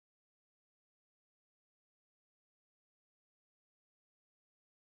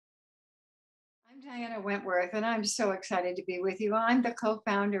I'm Diana Wentworth, and I'm so excited to be with you. I'm the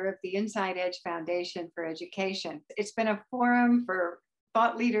co-founder of the Inside Edge Foundation for Education. It's been a forum for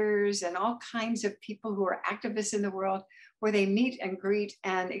thought leaders and all kinds of people who are activists in the world where they meet and greet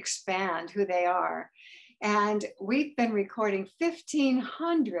and expand who they are. And we've been recording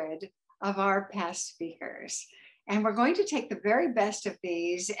 1,500 of our past speakers. And we're going to take the very best of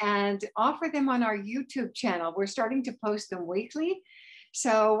these and offer them on our YouTube channel. We're starting to post them weekly.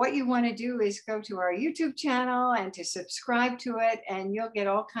 So what you want to do is go to our YouTube channel and to subscribe to it, and you'll get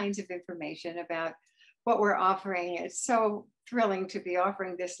all kinds of information about what we're offering. It's so thrilling to be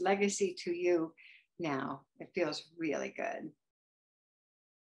offering this legacy to you now. It feels really good.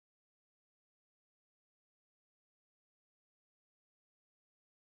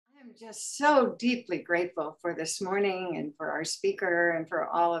 I'm just so deeply grateful for this morning and for our speaker and for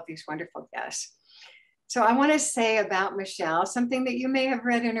all of these wonderful guests. So I want to say about Michale something that you may have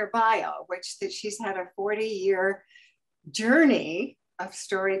read in her bio, which that she's had a 40-year journey of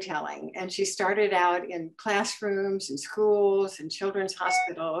storytelling. And she started out in classrooms and schools and children's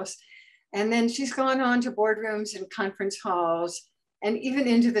hospitals. And then she's gone on to boardrooms and conference halls and even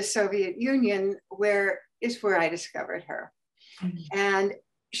into the Soviet Union, where I discovered her. Mm-hmm. And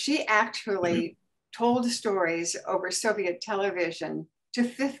she actually told stories over Soviet television to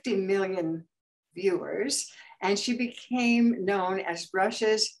 50 million viewers, and she became known as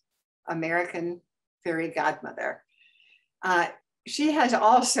Russia's American fairy godmother. She has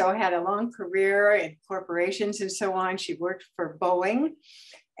also had a long career in corporations and so on. She worked for Boeing,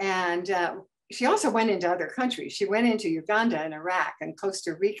 and she also went into other countries. She went into Uganda and Iraq and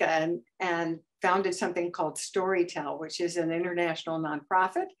Costa Rica and founded something called Storytel, which is an international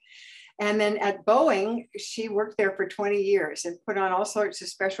nonprofit. And then at Boeing, she worked there for 20 years and put on all sorts of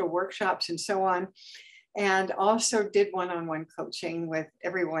special workshops and so on, and also did one-on-one coaching with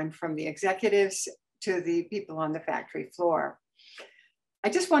everyone from the executives to the people on the factory floor. I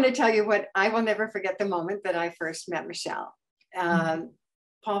just want to tell you what I will never forget the moment that I first met Michale. Paul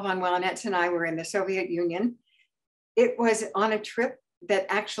von Wellnitz and I were in the Soviet Union. It was on a trip that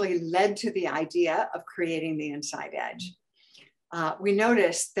actually led to the idea of creating the Inside Edge. We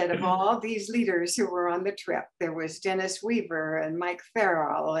noticed that of all these leaders who were on the trip, there was Dennis Weaver and Mike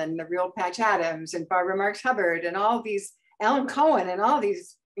Farrell and the real Patch Adams and Barbara Marx Hubbard and all these, Alan Cohen and all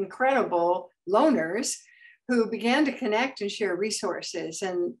these incredible loners who began to connect and share resources.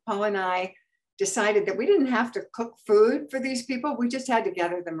 And Paul and I decided that we didn't have to cook food for these people. We just had to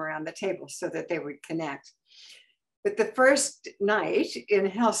gather them around the table so that they would connect. But the first night in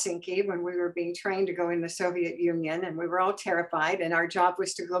Helsinki, when we were being trained to go in the Soviet Union, and we were all terrified, and our job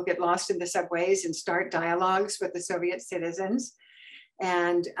was to go get lost in the subways and start dialogues with the Soviet citizens.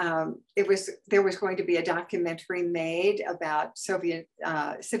 And there was going to be a documentary made about Soviet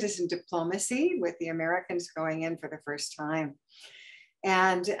citizen diplomacy with the Americans going in for the first time.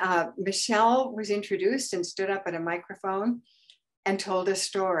 And Michale was introduced and stood up at a microphone and told a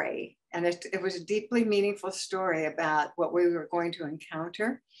story. And it was a deeply meaningful story about what we were going to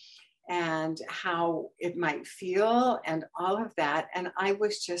encounter and how it might feel and all of that. And I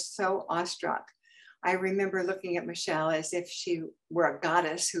was just so awestruck. I remember looking at Michale as if she were a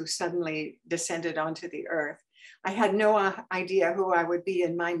goddess who suddenly descended onto the earth. I had no idea who I would be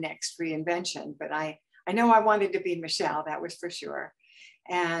in my next reinvention, but I know I wanted to be Michale, that was for sure.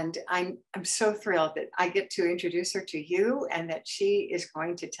 And I'm so thrilled that I get to introduce her to you and that she is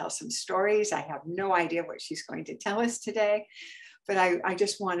going to tell some stories. I have no idea what she's going to tell us today, but I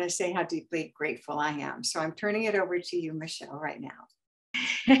just want to say how deeply grateful I am. So I'm turning it over to you, Michale, right now.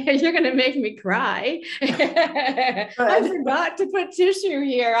 You're going to make me cry. I forgot to put tissue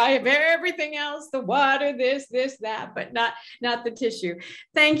here. I have everything else, the water, this, that, but not the tissue.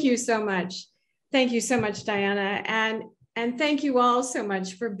 Thank you so much. Thank you so much, Diana. And thank you all so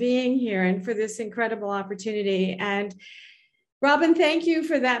much for being here and for this incredible opportunity. And Robin, thank you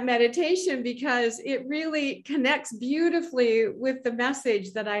for that meditation, because it really connects beautifully with the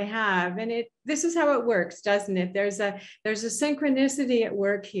message that I have. And this is how it works, doesn't it? There's a synchronicity at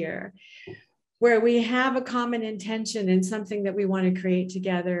work here where we have a common intention in something that we want to create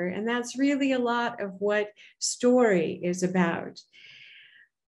together. And that's really a lot of what story is about.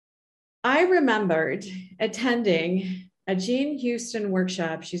 I remembered attending a Jean Houston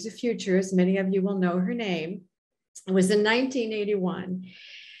workshop. She's a futurist. Many of you will know her name. It was in 1981.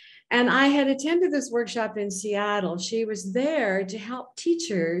 And I had attended this workshop in Seattle. She was there to help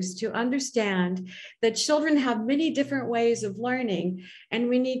teachers to understand that children have many different ways of learning, and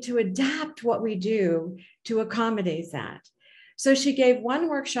we need to adapt what we do to accommodate that. So she gave one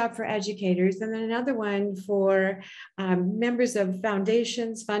workshop for educators and then another one for members of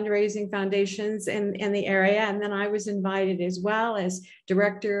foundations, fundraising foundations in the area. And then I was invited as well as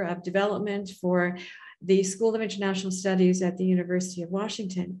Director of Development for the School of International Studies at the University of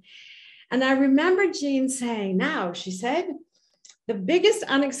Washington. And I remember Jean saying, now, she said, the biggest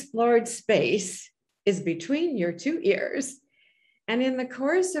unexplored space is between your two ears. And in the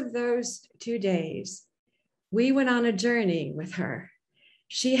course of those 2 days, we went on a journey with her.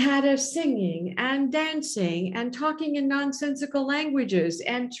 She had us singing and dancing and talking in nonsensical languages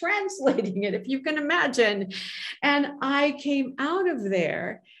and translating it, if you can imagine. And I came out of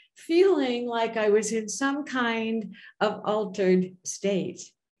there feeling like I was in some kind of altered state.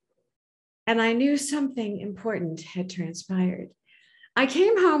 And I knew something important had transpired. I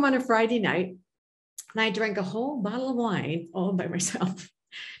came home on a Friday night and I drank a whole bottle of wine all by myself.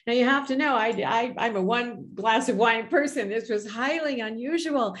 Now you have to know, I'm a one glass of wine person. This was highly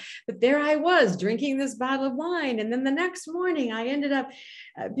unusual, but there I was drinking this bottle of wine. And then the next morning I ended up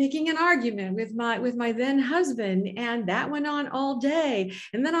picking an argument with my then husband, and that went on all day.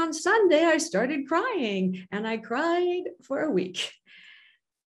 And then on Sunday I started crying, and I cried for a week.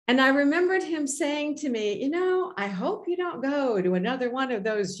 And I remembered him saying to me, you know, I hope you don't go to another one of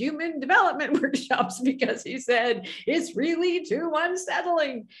those human development workshops, because he said, it's really too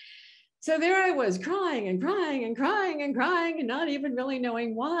unsettling. So there I was crying and crying and crying and crying and not even really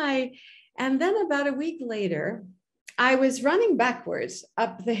knowing why. And then about a week later, I was running backwards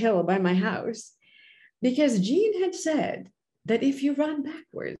up the hill by my house because Jean had said that if you run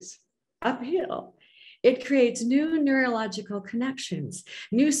backwards uphill, it creates new neurological connections.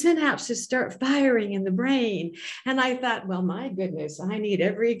 New synapses start firing in the brain. And I thought, well, my goodness, I need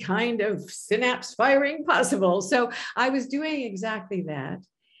every kind of synapse firing possible. So I was doing exactly that.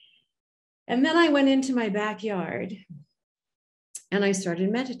 And then I went into my backyard and I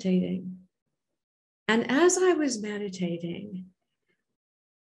started meditating. And as I was meditating,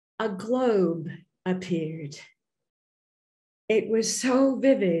 a globe appeared. It was so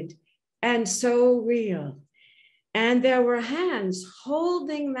vivid and so real. And there were hands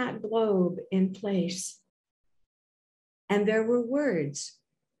holding that globe in place. And there were words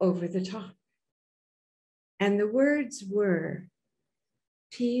over the top. And the words were,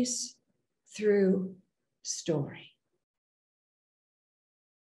 peace through story.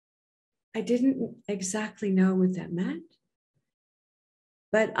 I didn't exactly know what that meant.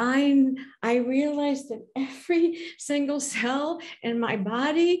 But I realized that every single cell in my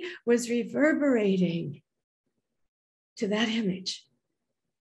body was reverberating to that image.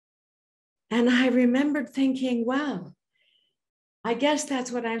 And I remembered thinking, wow, I guess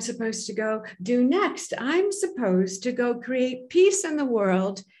that's what I'm supposed to go do next. I'm supposed to go create peace in the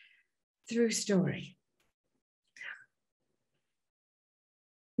world through story.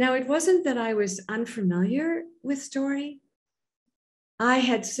 Now, it wasn't that I was unfamiliar with story. I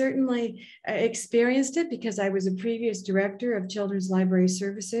had certainly experienced it because I was a previous director of Children's Library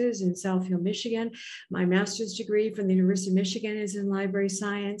Services in Southfield, Michigan. My master's degree from the University of Michigan is in library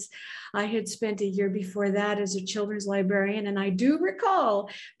science. I had spent a year before that as a children's librarian, and I do recall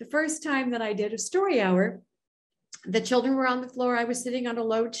the first time that I did a story hour. The children were on the floor. I was sitting on a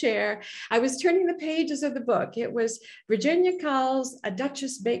low chair. I was turning the pages of the book. It was Virginia Call's A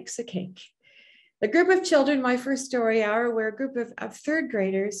Duchess Bakes a Cake. The group of children, my first story hour, were a group of third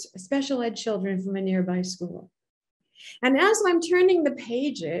graders, special ed children from a nearby school. And as I'm turning the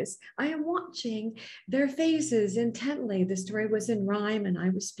pages, I am watching their faces intently. The story was in rhyme and I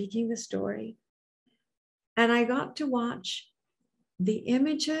was speaking the story. And I got to watch the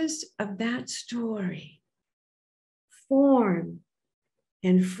images of that story form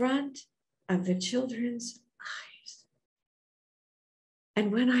in front of the children's eyes.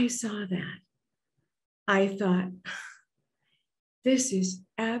 And when I saw that, I thought, this is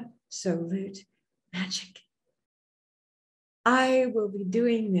absolute magic. I will be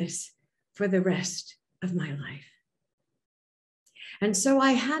doing this for the rest of my life. And so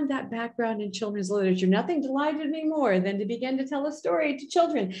I had that background in children's literature. Nothing delighted me more than to begin to tell a story to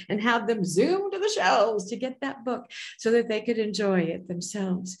children and have them zoom to the shelves to get that book so that they could enjoy it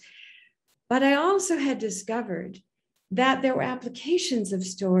themselves. But I also had discovered that there were applications of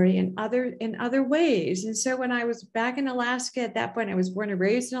story in other ways. And so when I was back in Alaska, at that point, I was born and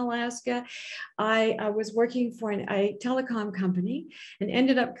raised in Alaska, I was working for a telecom company and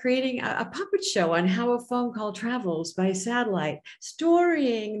ended up creating a puppet show on how a phone call travels by satellite,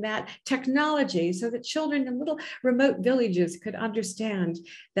 storying that technology so that children in little remote villages could understand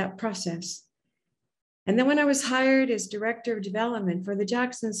that process. And then when I was hired as director of development for the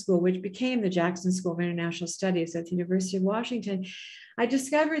Jackson School, which became the Jackson School of International Studies at the University of Washington, I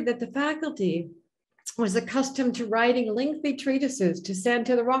discovered that the faculty was accustomed to writing lengthy treatises to send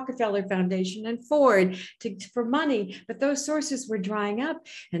to the Rockefeller Foundation and Ford for money, but those sources were drying up,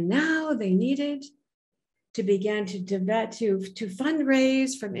 and now they needed to begin to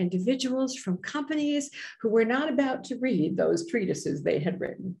fundraise from individuals, from companies who were not about to read those treatises they had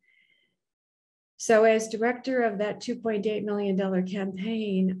written. So as director of that $2.8 million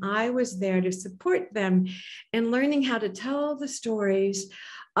campaign, I was there to support them in learning how to tell the stories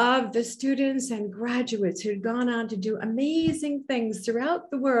of the students and graduates who'd gone on to do amazing things throughout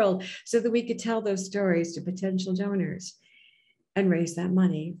the world so that we could tell those stories to potential donors and raise that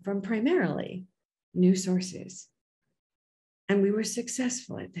money from primarily new sources. And we were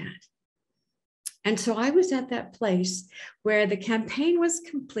successful at that. And so I was at that place where the campaign was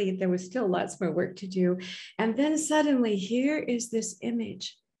complete. There was still lots more work to do. And then suddenly here is this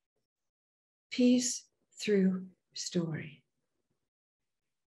image, peace through story.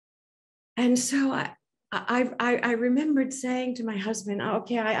 And so I remembered saying to my husband,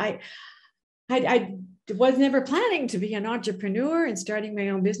 okay, I was never planning to be an entrepreneur and starting my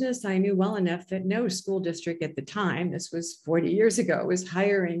own business. I knew well enough that no school district at the time, this was 40 years ago, was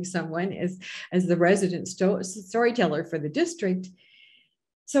hiring someone as the resident storyteller for the district.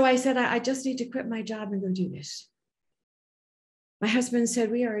 So I said, I just need to quit my job and go do this. My husband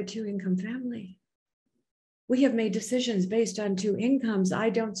said, we are a two-income family. We have made decisions based on two incomes. I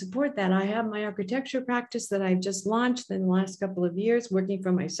don't support that. I have my architecture practice that I've just launched in the last couple of years, working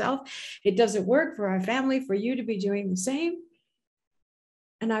for myself. It doesn't work for our family, for you to be doing the same.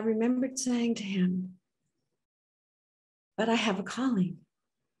 And I remembered saying to him, but I have a calling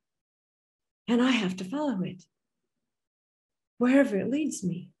and I have to follow it wherever it leads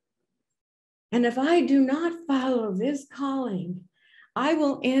me. And if I do not follow this calling, I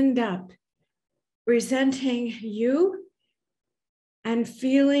will end up resenting you and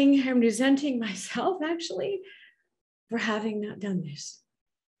resenting myself actually for having not done this.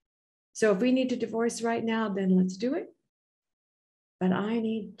 So if we need to divorce right now, then let's do it. But I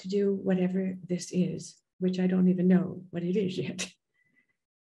need to do whatever this is, which I don't even know what it is yet.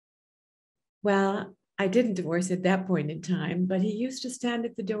 Well, I didn't divorce at that point in time, but he used to stand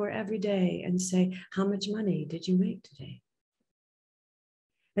at the door every day and say, how much money did you make today?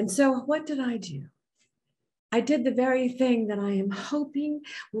 And so what did I do? I did the very thing that I am hoping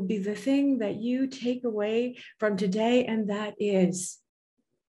will be the thing that you take away from today, and that is,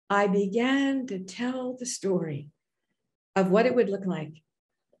 I began to tell the story of what it would look like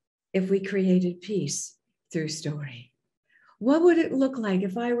if we created peace through story. What would it look like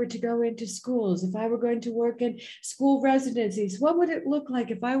if I were to go into schools, if I were going to work in school residencies? What would it look like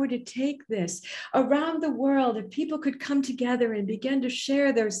if I were to take this around the world, if people could come together and begin to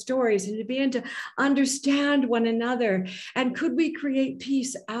share their stories and to begin to understand one another? And could we create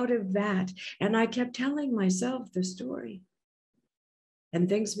peace out of that? And I kept telling myself the story, and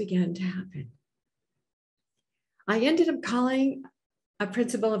things began to happen. I ended up calling a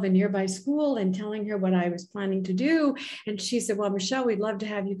principal of a nearby school and telling her what I was planning to do. And she said, well, Michelle, we'd love to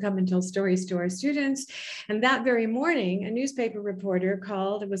have you come and tell stories to our students. And that very morning, a newspaper reporter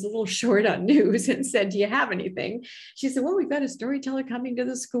called, it was a little short on news, and said, do you have anything? She said, well, we've got a storyteller coming to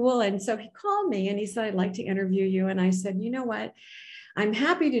the school. And so he called me and he said, I'd like to interview you. And I said, you know what? I'm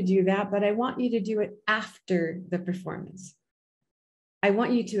happy to do that, but I want you to do it after the performance. I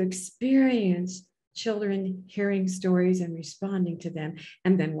want you to experience children hearing stories and responding to them,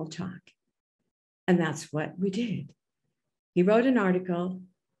 and then we'll talk. And that's what we did. He wrote an article.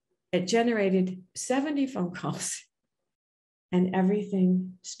 It generated 70 phone calls, and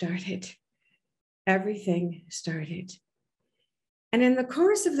everything started. Everything started. And in the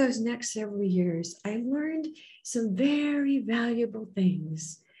course of those next several years, I learned some very valuable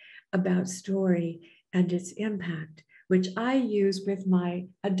things about story and its impact, which I use with my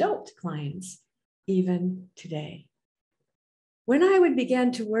adult clients even today. When I would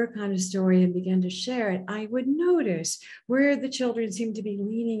begin to work on a story and begin to share it, I would notice where the children seemed to be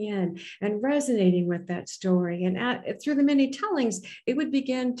leaning in and resonating with that story. And through the many tellings, it would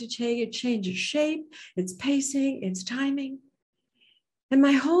begin to change its shape, its pacing, its timing. And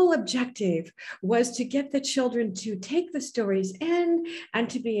my whole objective was to get the children to take the stories in and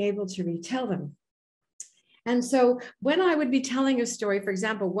to be able to retell them. And so when I would be telling a story, for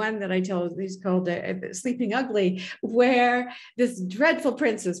example, one that I tell is called Sleeping Ugly, where this dreadful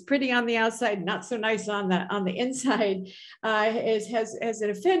princess, pretty on the outside, not so nice on the inside, has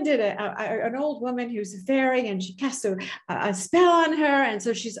offended an old woman who's a fairy, and she casts a spell on her. And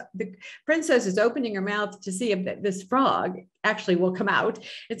so the princess is opening her mouth to see if this frog actually will come out.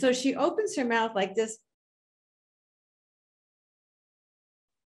 And so she opens her mouth like this.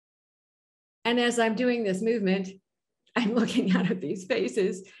 And as I'm doing this movement, I'm looking out at these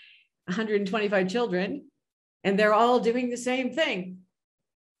faces, 125 children, and they're all doing the same thing,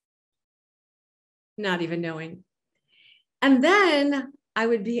 not even knowing. And then I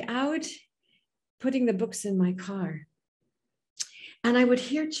would be out putting the books in my car, and I would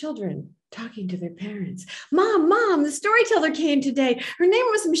hear children talking to their parents. Mom, the storyteller came today. Her name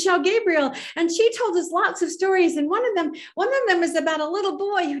was Michale Gabriel, and she told us lots of stories. And one of them was about a little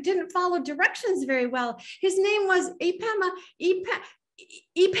boy who didn't follow directions very well. His name was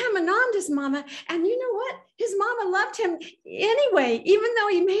Epaminondas, Mama. And you know what? His mama loved him anyway, even though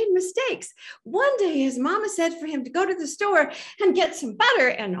he made mistakes. One day, his mama said for him to go to the store and get some butter,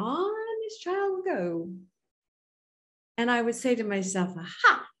 and on his child would go. And I would say to myself,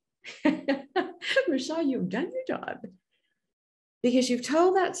 aha, Michale, you've done your job, because you've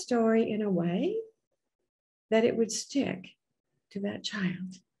told that story in a way that it would stick to that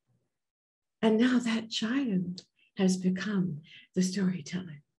child. And now that child has become the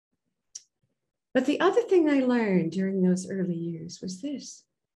storyteller. But the other thing I learned during those early years was this.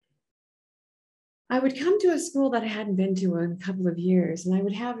 I would come to a school that I hadn't been to in a couple of years, and I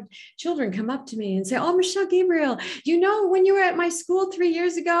would have children come up to me and say, oh, Michale Gabriel, you know, when you were at my school 3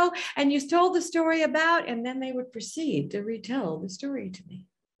 years ago and you told the story about, and then they would proceed to retell the story to me.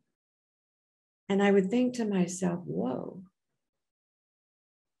 And I would think to myself, whoa,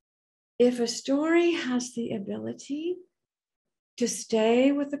 if a story has the ability to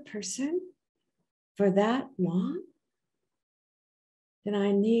stay with a person for that long, then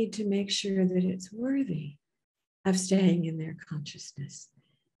I need to make sure that it's worthy of staying in their consciousness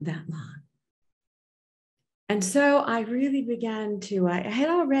that long. And so I really began to, I had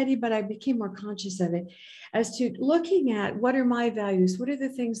already, but I became more conscious of it, as to looking at what are my values, what are the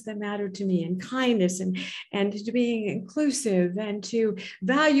things that matter to me, and kindness, and to being inclusive, and to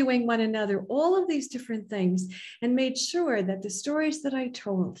valuing one another, all of these different things, and made sure that the stories that I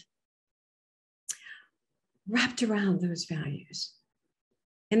told wrapped around those values.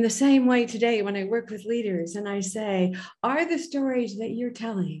 In the same way today, when I work with leaders and I say, are the stories that you're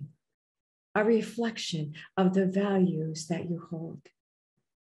telling a reflection of the values that you hold?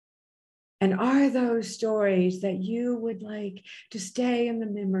 And are those stories that you would like to stay in the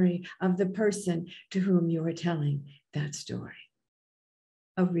memory of the person to whom you are telling that story?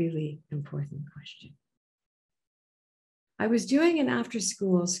 A really important question. I was doing an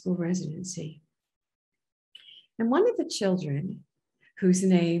after-school residency, and one of the children, whose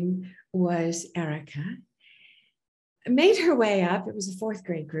name was Erica, made her way up. It was a 4th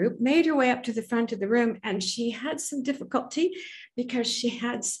grade group, made her way up to the front of the room, and she had some difficulty because she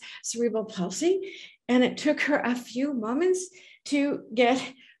had cerebral palsy, and it took her a few moments to get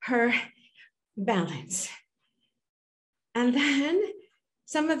her balance. And then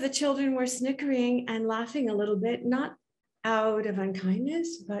some of the children were snickering and laughing a little bit, not out of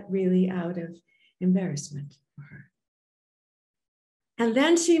unkindness, but really out of embarrassment for her. And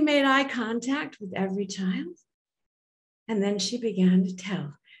then she made eye contact with every child. And then she began to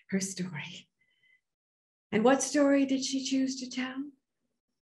tell her story. And what story did she choose to tell?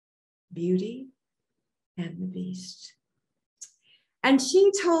 Beauty and the Beast. And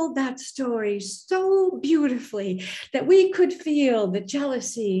she told that story so beautifully that we could feel the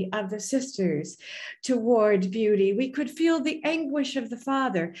jealousy of the sisters toward Beauty. We could feel the anguish of the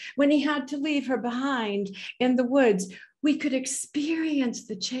father when he had to leave her behind in the woods. We could experience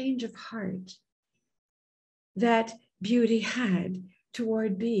the change of heart that Beauty had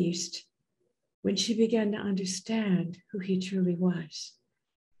toward Beast when she began to understand who he truly was.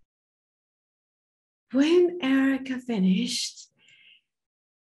 When Erica finished,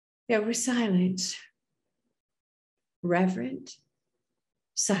 there was silence, reverent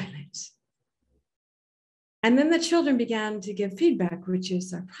silence. And then the children began to give feedback, which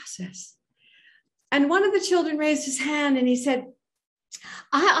is our process. And one of the children raised his hand and he said,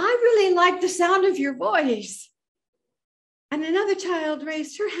 I really like the sound of your voice. And another child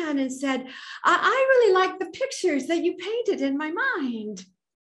raised her hand and said, I really like the pictures that you painted in my mind.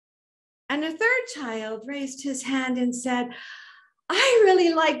 And a third child raised his hand and said, I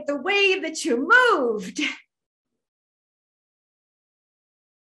really like the way that you moved.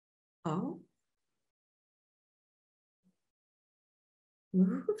 Oh,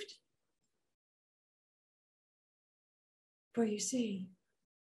 moved. For you see,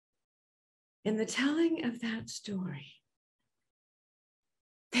 in the telling of that story,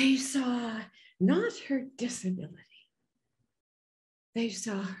 they saw not her disability, they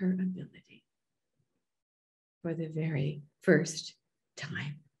saw her ability for the very first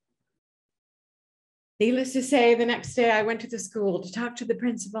time. Needless to say, the next day I went to the school to talk to the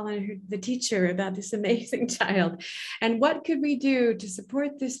principal and the teacher about this amazing child and what could we do to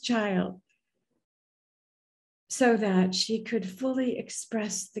support this child so that she could fully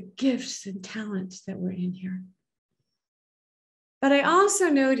express the gifts and talents that were in her. But I also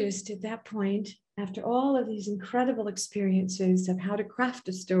noticed at that point, after all of these incredible experiences of how to craft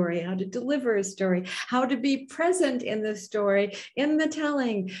a story, how to deliver a story, how to be present in the story, in the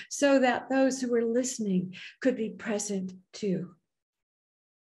telling, so that those who were listening could be present too.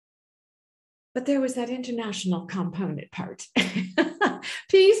 But there was that international component part.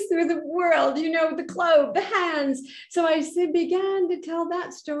 Peace through the world, you know, the globe, the hands. So I began to tell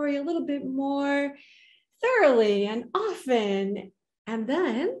that story a little bit more thoroughly and often. And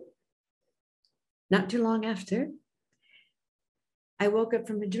then, not too long after, I woke up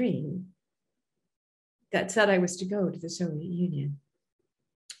from a dream that said I was to go to the Soviet Union.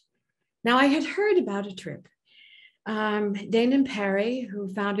 Now, I had heard about a trip. Damon Perry,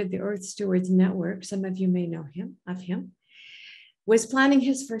 who founded the Earth Stewards Network, some of you may know him, was planning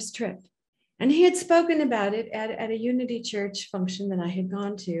his first trip. And he had spoken about it at a Unity Church function that I had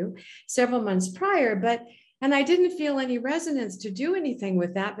gone to several months prior, and I didn't feel any resonance to do anything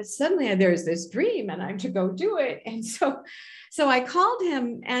with that, but suddenly there's this dream and I'm to go do it. And so I called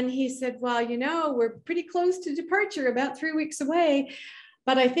him and he said, well, you know, we're pretty close to departure, about 3 weeks away,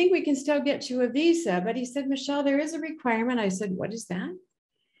 but I think we can still get you a visa. But he said, Michelle, there is a requirement. I said, what is that?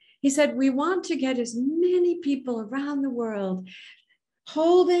 He said, we want to get as many people around the world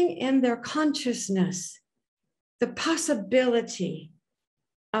holding in their consciousness the possibility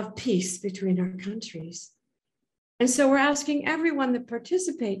of peace between our countries. And so we're asking everyone that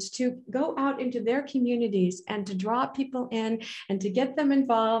participates to go out into their communities and to draw people in and to get them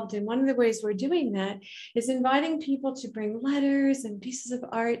involved. And one of the ways we're doing that is inviting people to bring letters and pieces of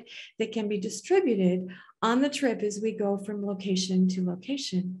art that can be distributed on the trip as we go from location to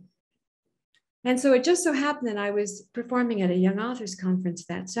location. And so it just so happened that I was performing at a young authors conference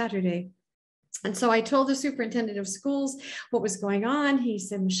that Saturday. And so I told the superintendent of schools what was going on. He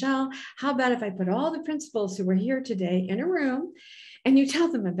said, Michelle, how about if I put all the principals who were here today in a room and you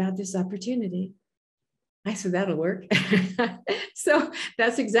tell them about this opportunity? I said, that'll work. So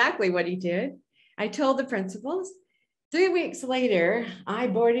that's exactly what he did. I told the principals. 3 weeks later, I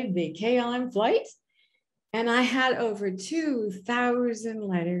boarded the KLM flight and I had over 2,000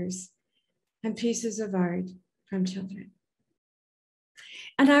 letters and pieces of art from children.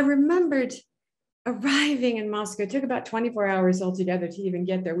 And I remembered arriving in Moscow. It took about 24 hours altogether to even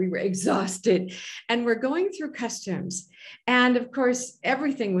get there. We were exhausted and we're going through customs. And of course,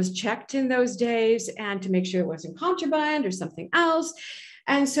 everything was checked in those days and to make sure it wasn't contraband or something else.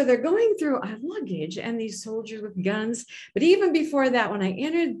 And so they're going through our luggage and these soldiers with guns. But even before that, when I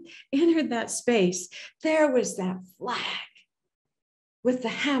entered that space, there was that flag with the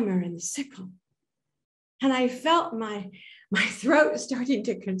hammer and the sickle. And I felt my throat starting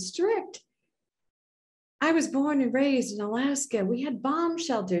to constrict. I was born and raised in Alaska. We had bomb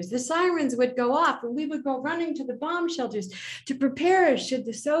shelters. The sirens would go off and we would go running to the bomb shelters to prepare us should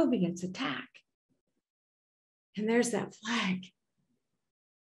the Soviets attack. And there's that flag.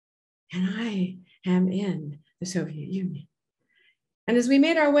 And I am in the Soviet Union. And as we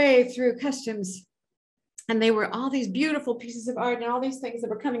made our way through customs, and they were all these beautiful pieces of art and all these things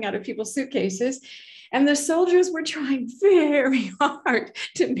that were coming out of people's suitcases. And the soldiers were trying very hard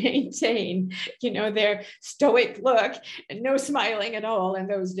to maintain, you know, their stoic look and no smiling at all in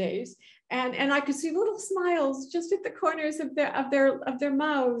those days. And I could see little smiles just at the corners of their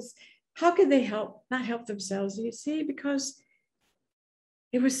mouths. How could they not help themselves? You see, because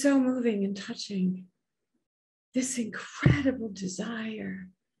it was so moving and touching. This incredible desire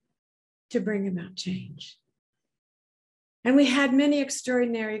to bring about change. And we had many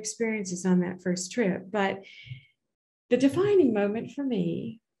extraordinary experiences on that first trip, but the defining moment for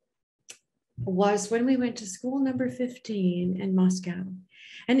me was when we went to school number 15 in Moscow,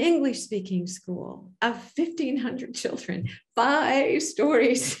 an English-speaking school of 1,500 children, 5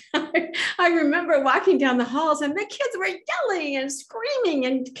 stories. I remember walking down the halls and the kids were yelling and screaming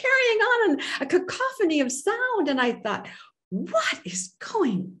and carrying on a cacophony of sound. And I thought, what is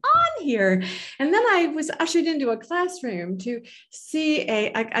going on here? And then I was ushered into a classroom to see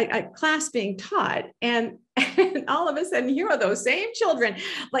a class being taught. And all of a sudden, here are those same children,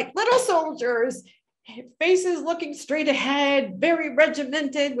 like little soldiers, faces looking straight ahead, very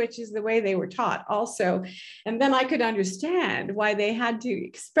regimented, which is the way they were taught also. And then I could understand why they had to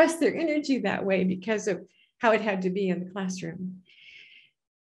express their energy that way because of how it had to be in the classroom.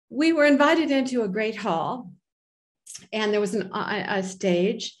 We were invited into a great hall, and there was a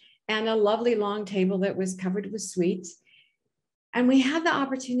stage and a lovely long table that was covered with sweets. And we had the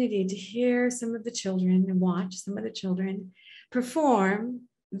opportunity to hear some of the children and watch some of the children perform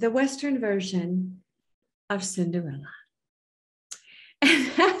the Western version of Cinderella.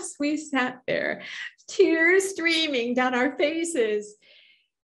 And as we sat there, tears streaming down our faces,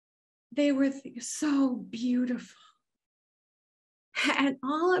 they were so beautiful. And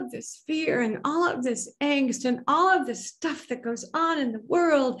all of this fear and all of this angst and all of this stuff that goes on in the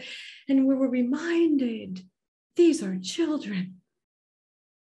world. And we were reminded, these are children.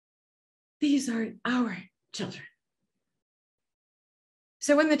 These are our children.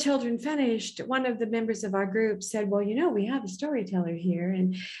 So when the children finished, one of the members of our group said, well, you know, we have a storyteller here,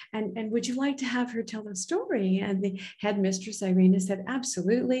 and would you like to have her tell a story? And the headmistress, Irina, said,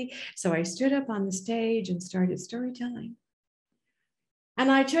 absolutely. So I stood up on the stage and started storytelling.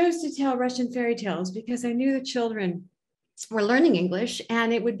 And I chose to tell Russian fairy tales because I knew the children were learning English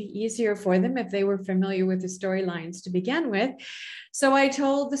and it would be easier for them if they were familiar with the storylines to begin with. So I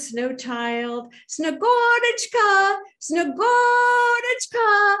told the snow child, Snegorочка,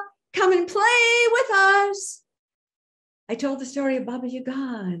 Snegorочka, come and play with us. I told the story of Baba Yaga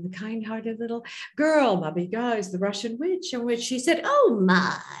and the kind-hearted little girl. Baba Yaga is the Russian witch, in which she said, oh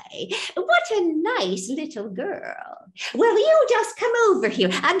my, what a nice little girl. Well, you just come over here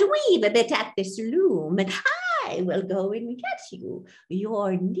and weave a bit at this loom, and I will go and get you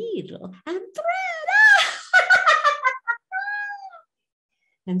your needle and thread.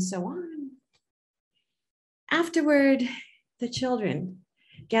 And so on. Afterward, the children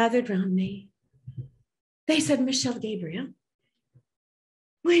gathered round me. They said, Michale Gabriel,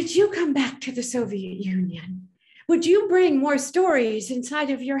 would you come back to the Soviet Union? Would you bring more stories inside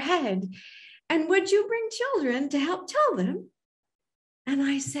of your head? And would you bring children to help tell them? And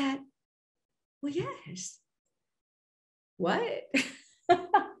I said, well, yes. What?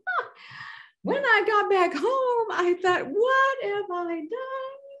 When I got back home, I thought, what have I done?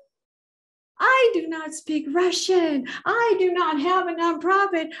 I do not speak Russian. I do not have a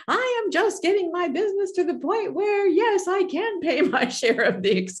nonprofit. I am just getting my business to the point where, yes, I can pay my share of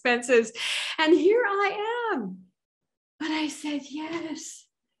the expenses. And here I am. But I said, yes,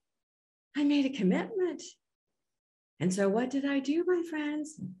 I made a commitment. And so what did I do, my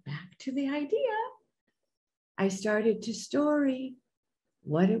friends? Back to the idea. I started to story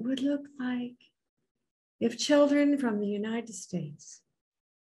what it would look like if children from the United States,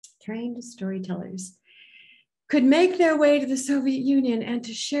 trained storytellers, could make their way to the Soviet Union and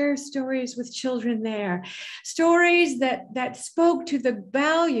to share stories with children there, stories that spoke to the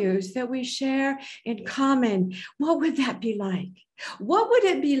values that we share in common. What would that be like? What would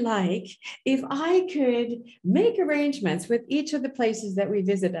it be like if I could make arrangements with each of the places that we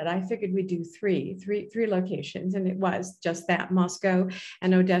visited? I figured we'd do three locations, and it was just that, Moscow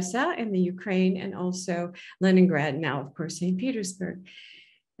and Odessa in the Ukraine, and also Leningrad, now of course St. Petersburg.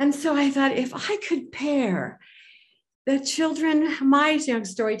 And so I thought, if I could pair the children, my young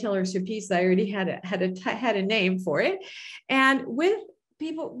storytellers for peace, I already had a name for it, and with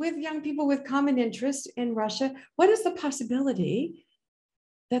young people with common interest in Russia, what is the possibility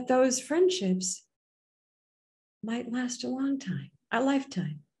that those friendships might last a long time, a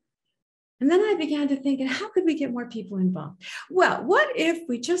lifetime? And then I began to think, how could we get more people involved? Well, what if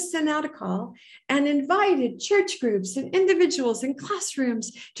we just sent out a call and invited church groups and individuals and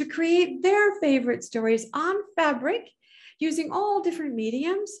classrooms to create their favorite stories on fabric using all different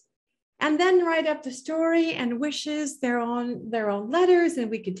mediums, and then write up the story and wishes, their own letters, and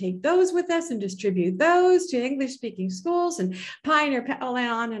we could take those with us and distribute those to English-speaking schools and pioneer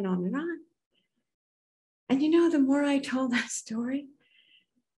on and on and on. And you know, the more I told that story,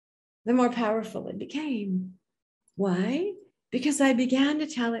 the more powerful it became. Why? Because I began to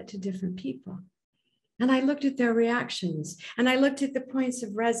tell it to different people. And I looked at their reactions, and I looked at the points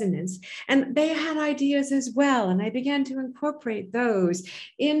of resonance, and they had ideas as well. And I began to incorporate those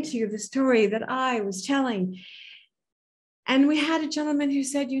into the story that I was telling. And we had a gentleman who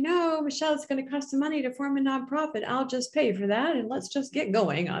said, you know, Michelle, it's going to cost some money to form a nonprofit. I'll just pay for that. And let's just get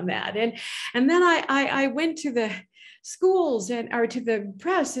going on that. And then I went to the schools or to the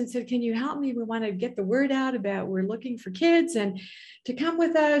press and said, can you help me? We want to get the word out about we're looking for kids and to come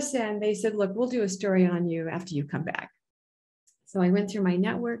with us. And they said, look, we'll do a story on you after you come back. So I went through my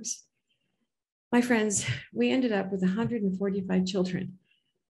networks. My friends, we ended up with 145 children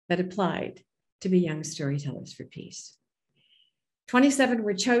that applied to be young storytellers for peace. 27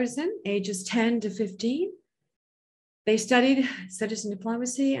 were chosen, ages 10 to 15. They studied citizen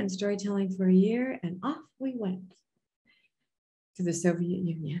diplomacy and storytelling for a year, and off we went to the Soviet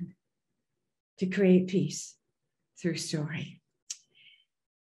Union to create peace through story.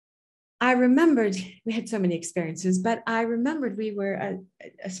 I remembered, we had so many experiences, but I remembered we were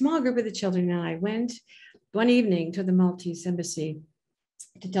a small group of the children, and I went one evening to the Maltese embassy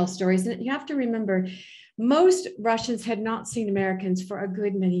to tell stories. And you have to remember, most Russians had not seen Americans for a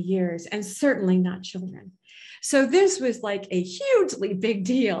good many years, and certainly not children. So this was like a hugely big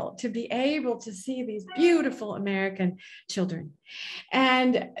deal to be able to see these beautiful American children.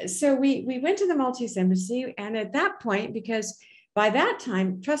 And so we went to the Maltese embassy, and at that point, because by that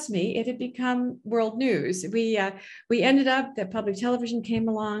time, trust me, it had become world news. We ended up that public television came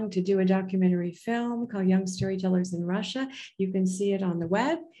along to do a documentary film called Young Storytellers in Russia. You can see it on the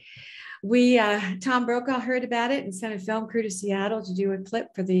web. Tom Brokaw heard about it and sent a film crew to Seattle to do a clip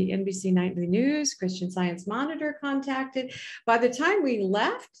for the NBC Nightly News. Christian Science Monitor contacted. By the time we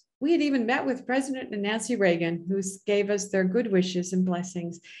left, we had even met with President Nancy Reagan, who gave us their good wishes and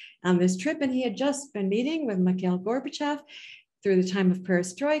blessings on this trip. And he had just been meeting with Mikhail Gorbachev through the time of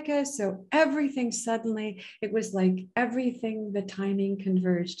perestroika. So everything suddenly, it was like everything, the timing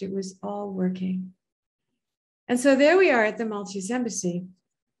converged. It was all working. And so there we are at the Maltese embassy.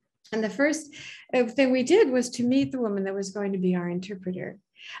 And the first thing we did was to meet the woman that was going to be our interpreter,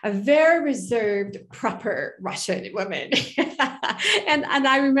 a very reserved, proper Russian woman. and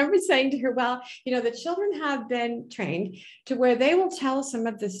I remember saying to her, well, you know, the children have been trained to where they will tell some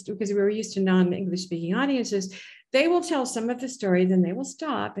of this, because we were used to non-English speaking audiences, they will tell some of the story, then they will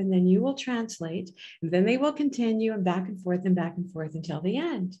stop, and then you will translate, and then they will continue and back and forth until the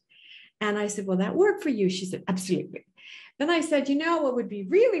end. And I said, will that work for you? She said, absolutely. Then I said, you know, what would be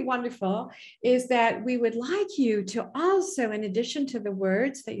really wonderful is that we would like you to also, in addition to the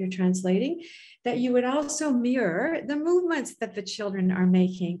words that you're translating, that you would also mirror the movements that the children are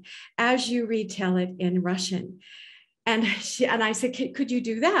making as you retell it in Russian. And I said, could you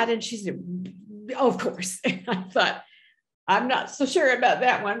do that? And she said, oh, of course. And I thought, I'm not so sure about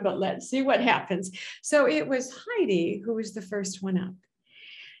that one, but let's see what happens. So it was Heidi who was the first one up.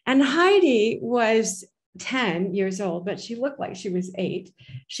 And Heidi was 10 years old, but she looked like she was 8.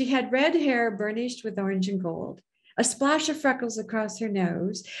 She had red hair burnished with orange and gold, a splash of freckles across her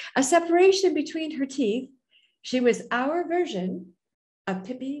nose, a separation between her teeth. She was our version of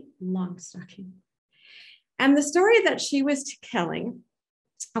Pippi Longstocking. And the story that she was telling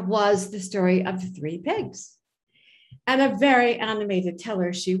was the story of the 3 pigs. And a very animated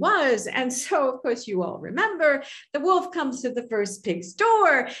teller she was. And so, of course, you all remember the wolf comes to the first pig's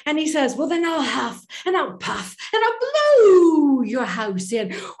door and he says, well, then I'll huff and I'll puff and I'll blow your house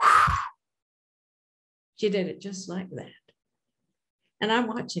in. She did it just like that. And I'm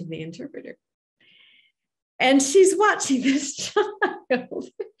watching the interpreter. And she's watching this child.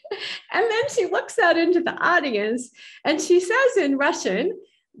 And then she looks out into the audience and she says in Russian,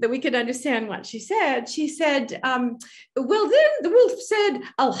 that we could understand what she said. She said, well, then the wolf said,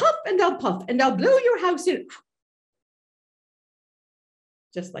 I'll huff and I'll puff and I'll blow your house in.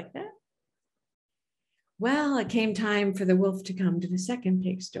 Just like that. Well, it came time for the wolf to come to the second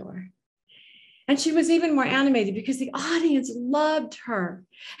pig's door. And she was even more animated because the audience loved her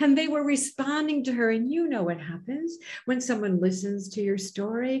and they were responding to her. And you know what happens when someone listens to your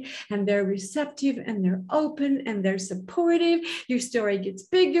story and they're receptive and they're open and they're supportive. Your story gets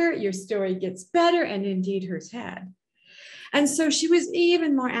bigger, your story gets better, and indeed hers had. And so she was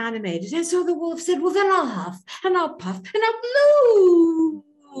even more animated. And so the wolf said, well, then I'll huff and I'll puff and I'll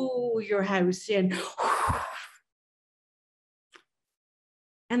blow your house in.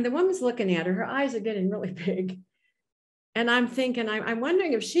 And the woman's looking at her, her eyes are getting really big. And I'm thinking, I'm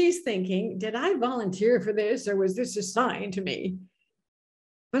wondering if she's thinking, did I volunteer for this or was this assigned to me?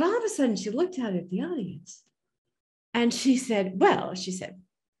 But all of a sudden she looked out at the audience and she said, well, she said,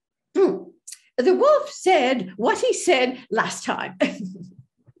 the wolf said what he said last time.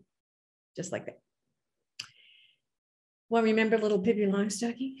 Just like that. Well, remember little Pippi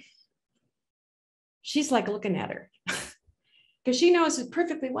Longstocking? She's like looking at her. Because she knows it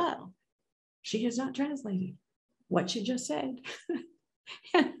perfectly well. She has not translated. what you just said.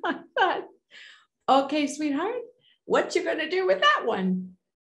 And I thought, okay, sweetheart, what you gonna do with that one?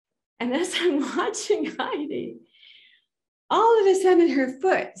 And as I'm watching Heidi, all of a sudden her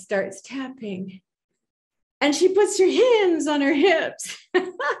foot starts tapping and she puts her hands on her hips and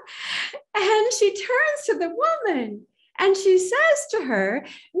she turns to the woman and she says to her,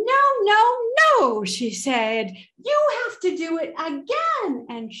 no, no, no, she said, you have to do it again.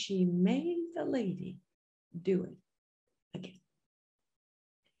 And she made the lady do it again.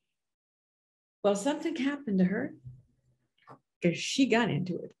 Well, something happened to her because she got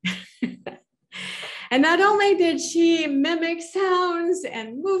into it. And not only did she mimic sounds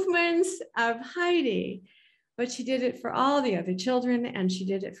and movements of Heidi, but she did it for all the other children, and she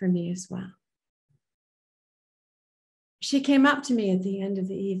did it for me as well. She came up to me at the end of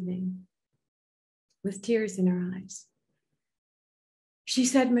the evening with tears in her eyes. She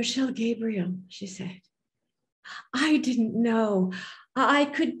said, Michale Gabriel, she said, I didn't know I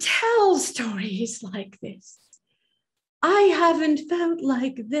could tell stories like this. I haven't felt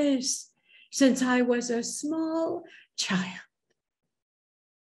like this since I was a small child.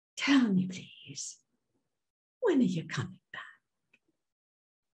 Tell me, please, when are you coming back?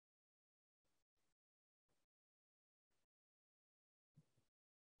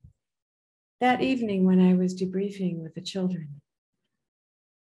 That evening when I was debriefing with the children,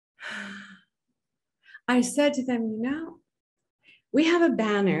 I said to them, you know, we have a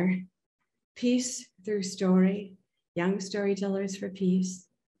banner, Peace Through Story, Young Storytellers for Peace.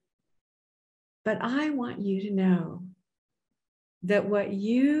 But I want you to know that what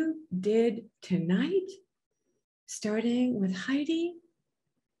you did tonight, starting with Heidi,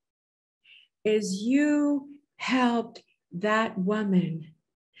 is you helped that woman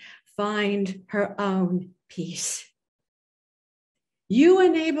find her own peace. You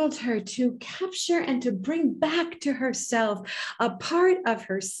enabled her to capture and to bring back to herself a part of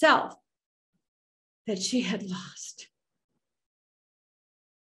herself that she had lost.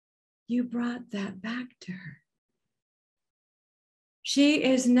 You brought that back to her. She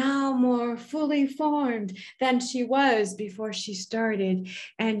is now more fully formed than she was before she started,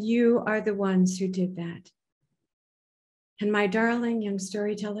 and you are the ones who did that. And my darling young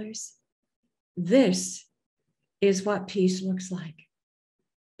storytellers, this is what peace looks like.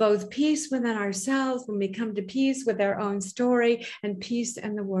 Both peace within ourselves when we come to peace with our own story, and peace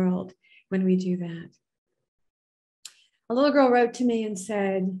in the world when we do that. A little girl wrote to me and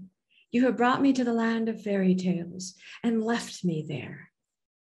said, you have brought me to the land of fairy tales and left me there,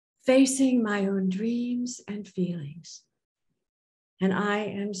 facing my own dreams and feelings. And I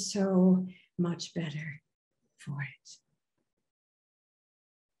am so much better for it.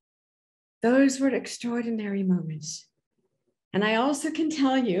 Those were extraordinary moments. And I also can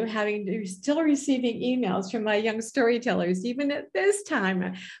tell you, still receiving emails from my young storytellers, even at this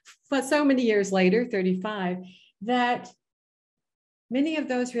time, for so many years later, 35, that many of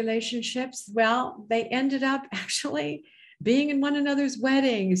those relationships, well, they ended up actually being in one another's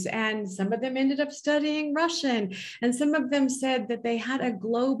weddings, and some of them ended up studying Russian, and some of them said that they had a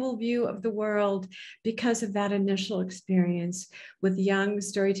global view of the world because of that initial experience with Young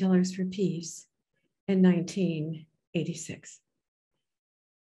Storytellers for Peace in 1986.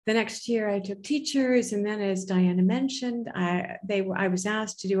 The next year I took teachers, and then as Diana mentioned, I was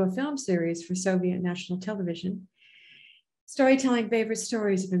asked to do a film series for Soviet National Television, storytelling favorite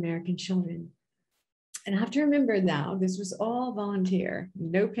stories of American children. And I have to remember now, this was all volunteer,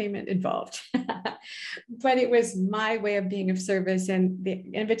 no payment involved, but it was my way of being of service, and the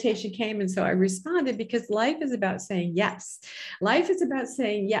invitation came. And so I responded, because life is about saying yes. Life is about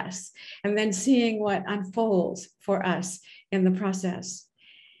saying yes, and then seeing what unfolds for us in the process.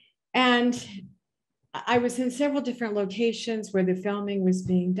 And I was in several different locations where the filming was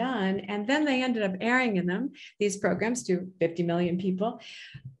being done, and then they ended up airing in them, these programs, to 50 million people.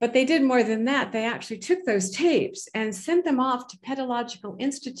 But they did more than that. They actually took those tapes and sent them off to pedagogical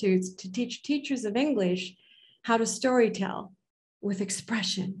institutes to teach teachers of English how to storytell with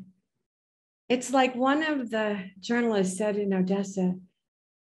expression. It's like one of the journalists said in Odessa,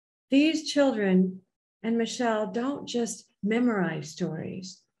 these children, and Michelle, don't just memorize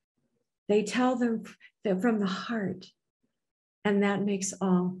stories. They tell them from the heart, and that makes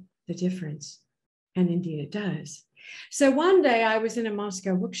all the difference. And indeed it does. So one day I was in a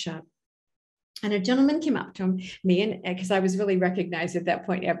Moscow bookshop, and a gentleman came up to me, and because I was really recognized at that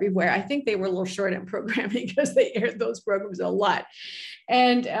point everywhere. I think they were a little short on programming because they aired those programs a lot.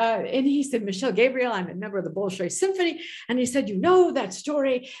 And he said, Michale Gabriel, I'm a member of the Bolshoi Symphony. And he said, you know that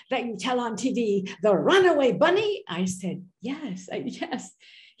story that you tell on TV, The Runaway Bunny? I said, yes, yes.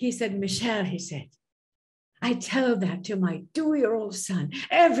 He said, Michelle, he said, I tell that to my 2-year-old son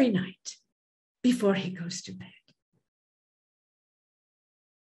every night before he goes to bed.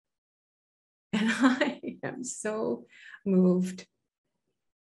 And I am so moved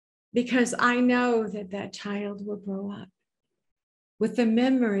because I know that that child will grow up with the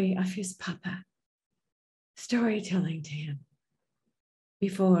memory of his papa storytelling to him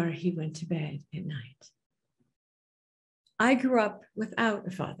before he went to bed at night. I grew up without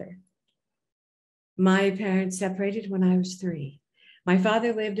a father. My parents separated when I was 3. My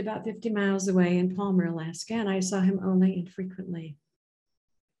father lived about 50 miles away in Palmer, Alaska, and I saw him only infrequently.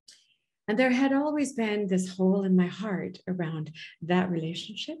 And there had always been this hole in my heart around that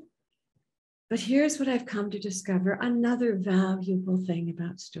relationship. But here's what I've come to discover, another valuable thing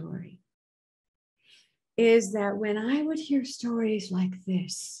about story, is that when I would hear stories like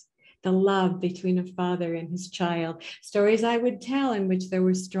this, the love between a father and his child, stories I would tell in which there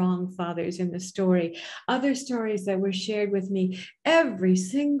were strong fathers in the story, other stories that were shared with me, every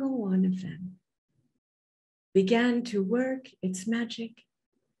single one of them began to work its magic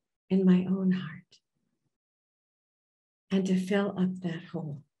in my own heart and to fill up that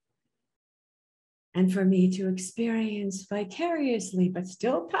hole. And for me to experience vicariously, but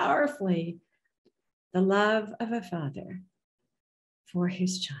still powerfully, the love of a father for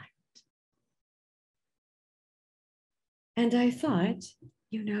his child. And I thought,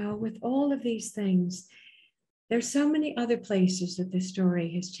 you know, with all of these things, there's so many other places that the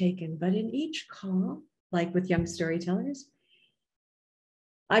story has taken, but in each call, like with young storytellers,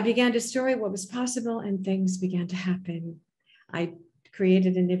 I began to story what was possible and things began to happen. I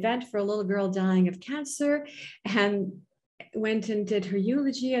created an event for a little girl dying of cancer and went and did her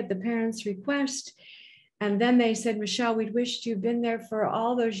eulogy at the parents' request. And then they said, Michelle, we'd wished you'd been there for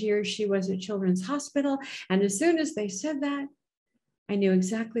all those years she was at Children's Hospital. And as soon as they said that, I knew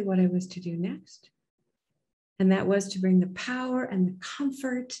exactly what I was to do next. And that was to bring the power and the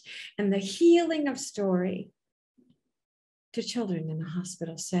comfort and the healing of story to children in a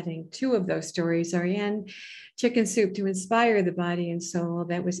hospital setting. 2 of those stories are in Chicken Soup to Inspire the Body and Soul,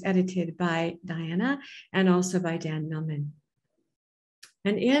 that was edited by Diana and also by Dan Millman.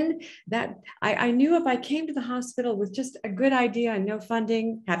 And in that, I knew if I came to the hospital with just a good idea and no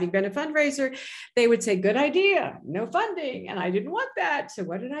funding, having been a fundraiser, they would say, good idea, no funding. And I didn't want that. So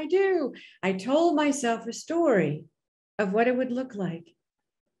what did I do? I told myself a story of what it would look like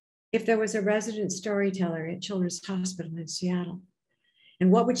if there was a resident storyteller at Children's Hospital in Seattle.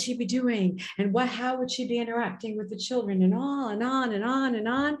 And what would she be doing? And how would she be interacting with the children? And on and on and on and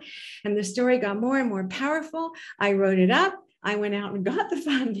on. And the story got more and more powerful. I wrote it up. I went out and got the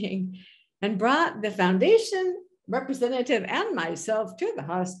funding and brought the foundation representative and myself to the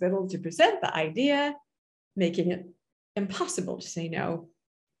hospital to present the idea, making it impossible to say no.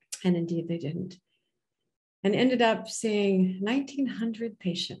 And indeed they didn't. And ended up seeing 1,900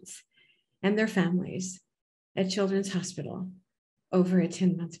 patients and their families at Children's Hospital over a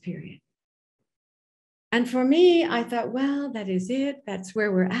 10-month period. And for me, I thought, well, that is it. That's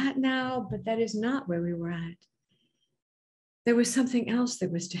where we're at now, but that is not where we were at. There was something else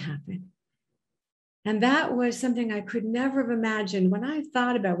that was to happen. And that was something I could never have imagined. When I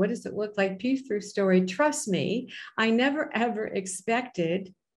thought about what does it look like, piece through story, trust me, I never ever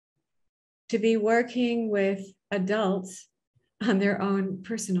expected to be working with adults on their own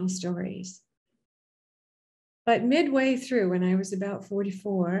personal stories. But midway through, when I was about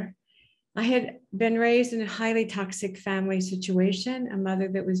 44, I had been raised in a highly toxic family situation, a mother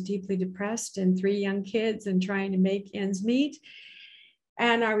that was deeply depressed and 3 young kids and trying to make ends meet.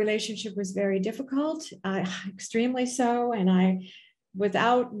 And our relationship was very difficult, extremely so. And I,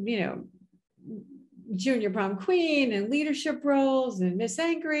 without, junior prom queen and leadership roles and Miss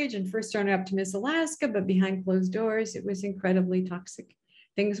Anchorage and first runner up to Miss Alaska, but behind closed doors, it was incredibly toxic.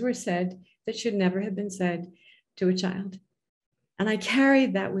 Things were said that should never have been said to a child. And I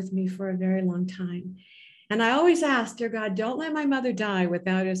carried that with me for a very long time. And I always asked, dear God, don't let my mother die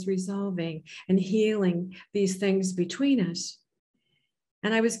without us resolving and healing these things between us.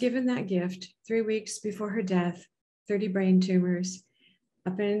 And I was given that gift 3 weeks before her death, 30 brain tumors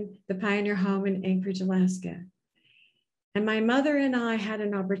up in the Pioneer home in Anchorage, Alaska. And my mother and I had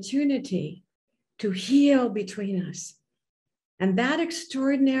an opportunity to heal between us. And that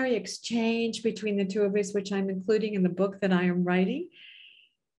extraordinary exchange between the 2 of us, which I'm including in the book that I am writing,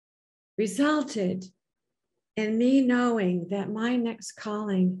 resulted in me knowing that my next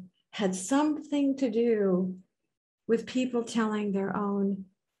calling had something to do with people telling their own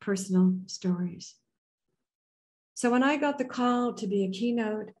personal stories. So when I got the call to be a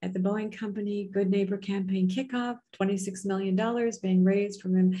keynote at the Boeing company Good Neighbor campaign kickoff, $26 million being raised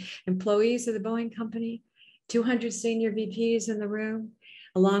from employees of the Boeing company, 200 senior VPs in the room,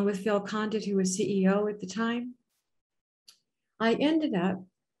 along with Phil Condit, who was CEO at the time. I ended up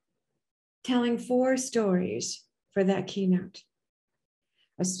telling 4 stories for that keynote.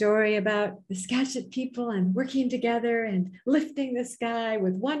 A story about the Skagit people and working together and lifting the sky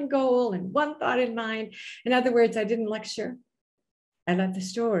with one goal and one thought in mind. In other words, I didn't lecture. I let the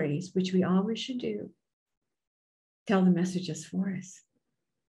stories, which we always should do, tell the messages for us.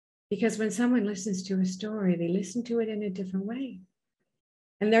 Because when someone listens to a story, they listen to it in a different way.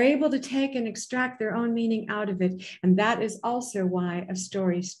 And they're able to take and extract their own meaning out of it. And that is also why a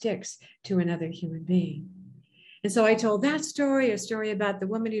story sticks to another human being. And so I told that story, a story about the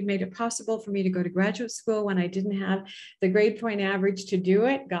woman who made it possible for me to go to graduate school when I didn't have the grade point average to do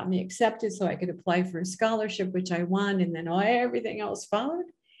it, got me accepted so I could apply for a scholarship, which I won, and then everything else followed.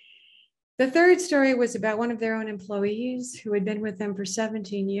 The third story was about one of their own employees who had been with them for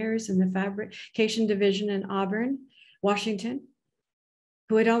 17 years in the fabrication division in Auburn, Washington,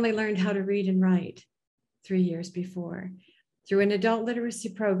 who had only learned how to read and write 3 years before through an adult literacy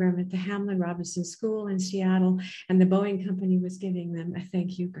program at the Hamlin Robinson School in Seattle, and the Boeing company was giving them a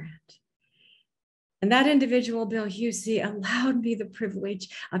thank you grant. And that individual, Bill Husey, allowed me the privilege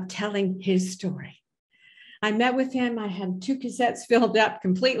of telling his story. I met with him. I had 2 cassettes filled up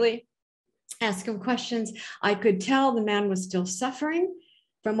completely, asked him questions. I could tell the man was still suffering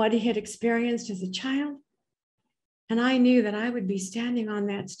from what he had experienced as a child. And I knew that I would be standing on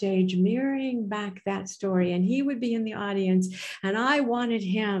that stage, mirroring back that story, and he would be in the audience. And I wanted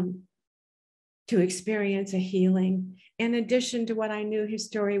him to experience a healing, in addition to what I knew his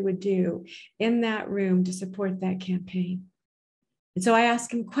story would do in that room to support that campaign. And so I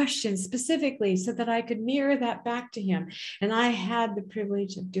asked him questions specifically so that I could mirror that back to him. And I had the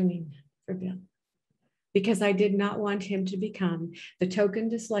privilege of doing that for Bill, because I did not want him to become the token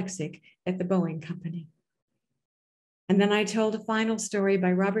dyslexic at the Boeing company. And then I told a final story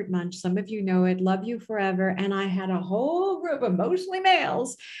by Robert Munch. Some of you know it, Love You Forever. And I had a whole group of mostly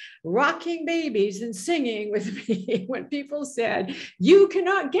males rocking babies and singing with me when people said, you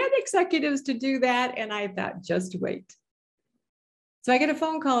cannot get executives to do that. And I thought, just wait. So I get a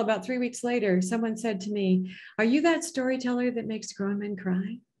phone call about 3 weeks later. Someone said to me, are you that storyteller that makes grown men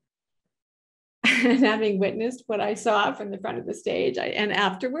cry? And having witnessed what I saw from the front of the stage, and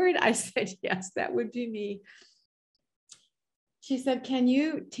afterward, I said, yes, that would be me. She said, can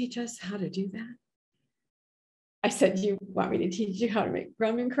you teach us how to do that? I said, do you want me to teach you how to make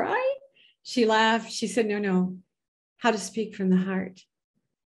grown men cry? She laughed. She said, no, how to speak from the heart,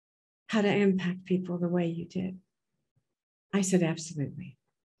 how to impact people the way you did. I said, absolutely.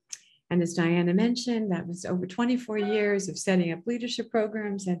 And as Diana mentioned, that was over 24 years of setting up leadership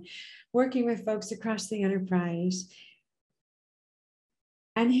programs and working with folks across the enterprise.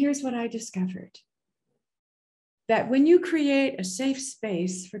 And here's what I discovered. That when you create a safe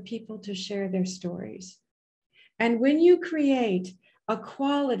space for people to share their stories, and when you create a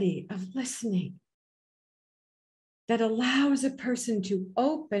quality of listening that allows a person to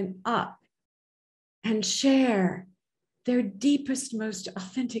open up and share their deepest, most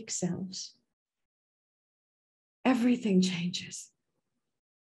authentic selves, everything changes.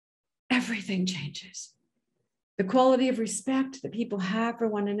 Everything changes. The quality of respect that people have for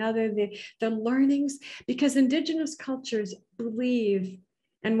one another, the learnings, because Indigenous cultures believe,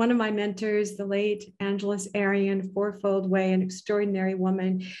 and one of my mentors, the late Angeles Arian, Fourfold Way, an extraordinary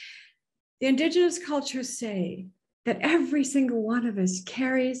woman, the Indigenous cultures say that every single one of us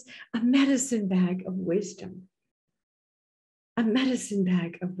carries a medicine bag of wisdom, a medicine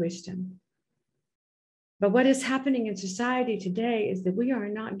bag of wisdom. But what is happening in society today is that we are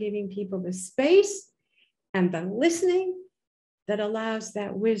not giving people the space and the listening that allows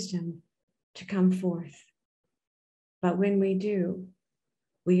that wisdom to come forth. But when we do,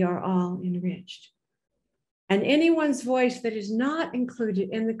 we are all enriched. And anyone's voice that is not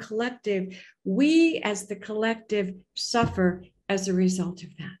included in the collective, we as the collective suffer as a result of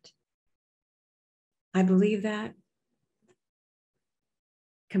that. I believe that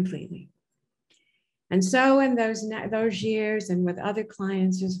completely. And so in those years and with other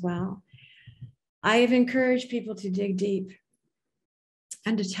clients as well, I have encouraged people to dig deep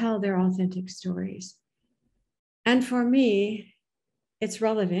and to tell their authentic stories. And for me, it's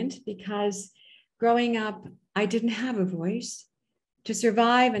relevant because growing up, I didn't have a voice. To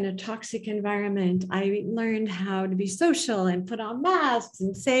survive in a toxic environment, I learned how to be social and put on masks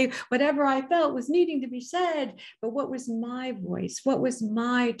and say whatever I felt was needing to be said. But what was my voice? What was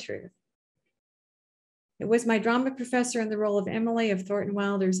my truth? It was my drama professor in the role of Emily of Thornton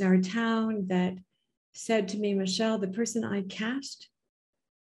Wilder's Our Town that said to me, Michelle, the person I cast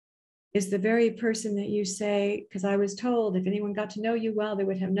is the very person that you say, because I was told if anyone got to know you well, they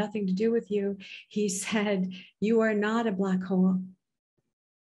would have nothing to do with you. He said, you are not a black hole.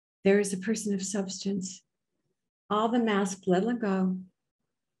 There is a person of substance. All the masks, let them go.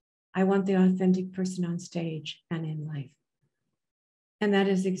 I want the authentic person on stage and in life. And that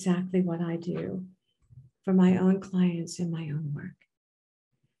is exactly what I do for my own clients in my own work.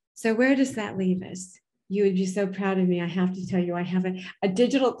 So where does that leave us? You would be so proud of me. I have to tell you, I have a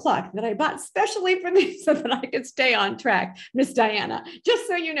digital clock that I bought specially for this so that I could stay on track, Miss Diana, just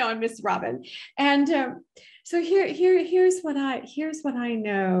so you know, and Miss Robin. And so here's what I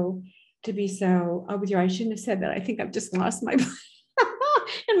know to be so with you. I shouldn't have said that. I think I've just lost my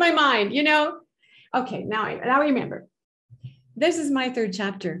in my mind, you know. Okay, now I remember. This is my third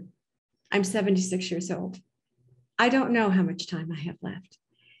chapter. I'm 76 years old. I don't know how much time I have left.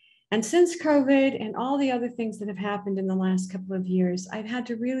 And since COVID and all the other things that have happened in the last couple of years, I've had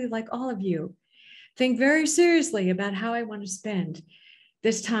to really, like all of you, think very seriously about how I want to spend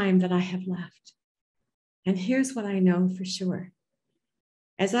this time that I have left. And here's what I know for sure.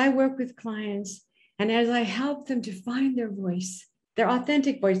 As I work with clients and as I help them to find their voice, their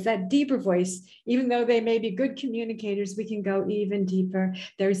authentic voice, that deeper voice, even though they may be good communicators, we can go even deeper.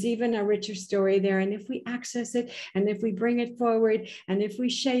 There's even a richer story there. And if we access it, and if we bring it forward, and if we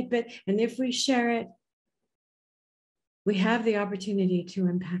shape it, and if we share it, we have the opportunity to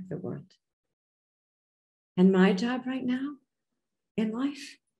impact the world. And my job right now in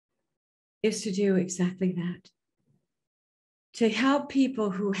life is to do exactly that. To help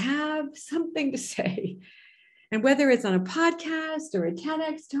people who have something to say. And whether it's on a podcast or a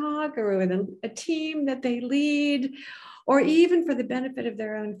TEDx talk or with a team that they lead, or even for the benefit of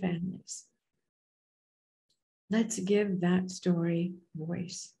their own families, let's give that story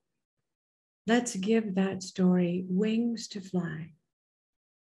voice. Let's give that story wings to fly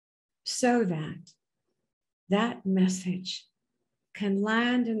so that that message can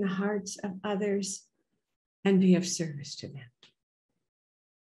land in the hearts of others and be of service to them.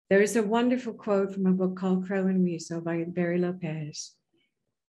 There is a wonderful quote from a book called Crow and Weasel by Barry Lopez.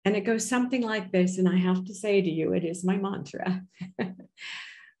 And it goes something like this, and I have to say to you, it is my mantra.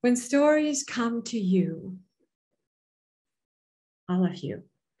 When stories come to you, all of you,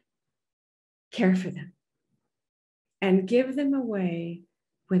 care for them and give them away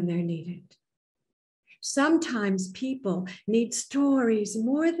when they're needed. Sometimes people need stories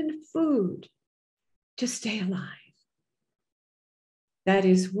more than food to stay alive. That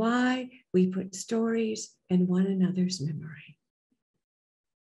is why we put stories in one another's memory.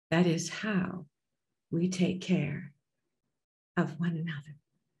 That is how we take care of one another.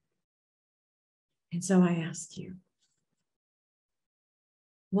 And so I ask you,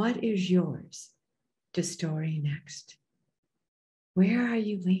 what is yours to story next? Where are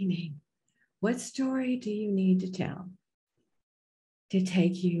you leaning? What story do you need to tell to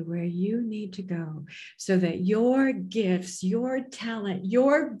take you where you need to go so that your gifts, your talent,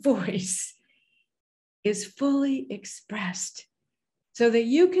 your voice is fully expressed so that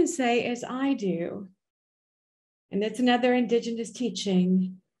you can say, as I do, and it's another Indigenous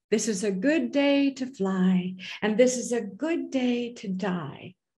teaching, this is a good day to fly, and this is a good day to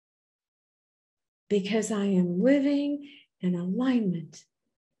die, because I am living in alignment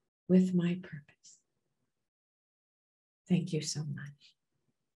with my purpose. Thank you so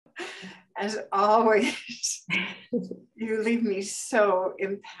much. As always, you leave me so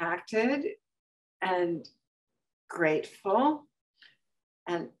impacted and grateful.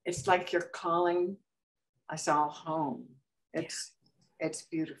 And it's like you're calling us all home. It's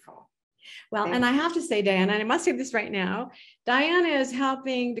beautiful. Well, and I have to say, Diana, and I must say this right now, Diana is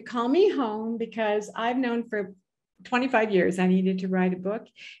helping to call me home because I've known for 25 years I needed to write a book,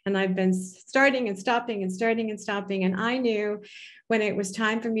 and I've been starting and stopping and starting and stopping. And I knew when it was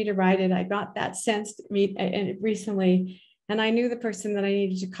time for me to write it, I got that sense recently, and I knew the person that I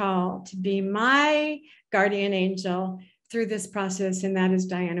needed to call to be my guardian angel through this process, and that is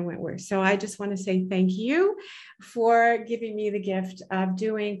Diana Wentworth. So I just want to say thank you for giving me the gift of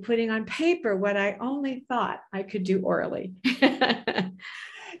putting on paper what I only thought I could do orally.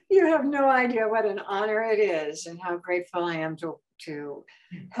 You have no idea what an honor it is and how grateful I am to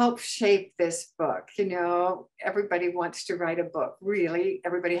help shape this book. You know, everybody wants to write a book. Really,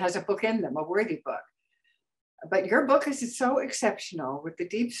 everybody has a book in them, a worthy book. But your book is so exceptional with the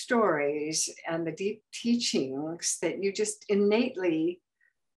deep stories and the deep teachings that you just innately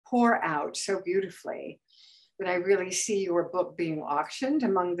pour out so beautifully that I really see your book being auctioned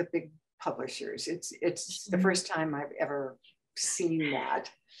among the big publishers. It's the first time I've ever seen that.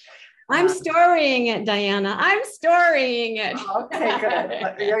 I'm storying it, Diana. I'm storying it. Okay,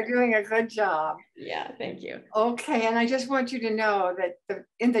 good. You're doing a good job. Yeah, thank you. Okay, and I just want you to know that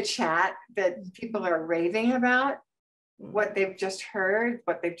in the chat that people are raving about what they've just heard,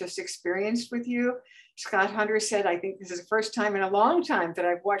 what they've just experienced with you. Scott Hunter said, I think this is the first time in a long time that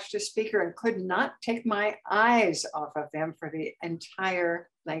I've watched a speaker and could not take my eyes off of them for the entire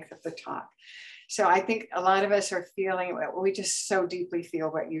length of the talk. So I think a lot of us are feeling, we just so deeply feel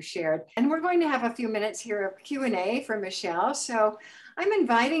what you shared. And we're going to have a few minutes here of Q&A for Michale. So I'm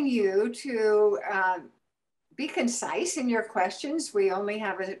inviting you to be concise in your questions. We only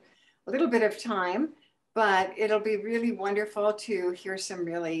have a little bit of time, but it'll be really wonderful to hear some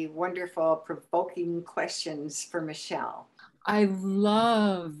really wonderful, provoking questions for Michale. I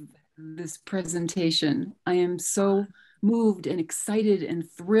love this presentation. I am so moved and excited and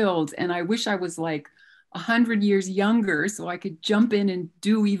thrilled. And I wish I was like 100 years younger so I could jump in and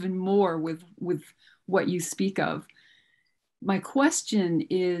do even more with what you speak of. My question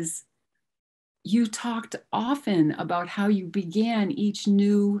is, you talked often about how you began each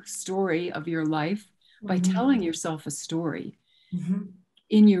new story of your life by telling yourself a story.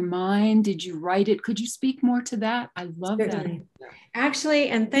 In your mind, did you write it? Could you speak more to that? I love Certainly. That. Actually,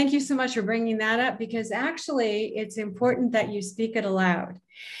 and thank you so much for bringing that up, because actually it's important that you speak it aloud.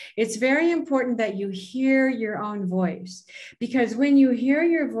 It's very important that you hear your own voice, because when you hear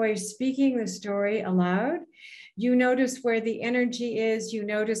your voice speaking the story aloud, you notice where the energy is, you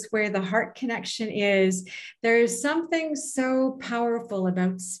notice where the heart connection is. There is something so powerful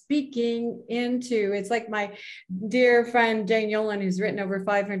about speaking into, it's like my dear friend Jane Yolen, who's written over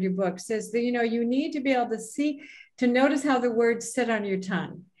 500 books, says that, you know, you need to be able to see, to notice how the words sit on your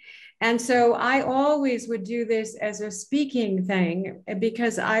tongue. And so I always would do this as a speaking thing,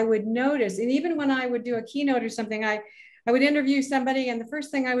 because I would notice, and even when I would do a keynote or something, I would interview somebody, and the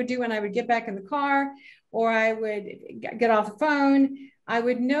first thing I would do when I would get back in the car, or I would get off the phone, I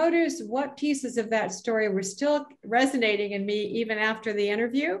would notice what pieces of that story were still resonating in me even after the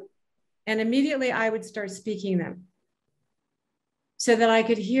interview. And immediately I would start speaking them so that I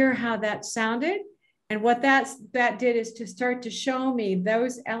could hear how that sounded. And what that did is to start to show me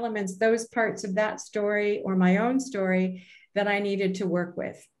those elements, those parts of that story or my own story that I needed to work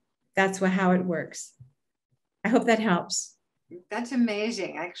with. That's how it works. I hope that helps. That's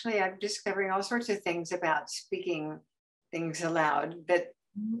amazing. Actually, I'm discovering all sorts of things about speaking things aloud that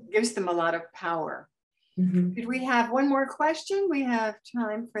gives them a lot of power. Did we have one more question? We have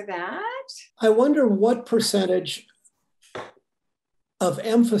time for that. I wonder what percentage of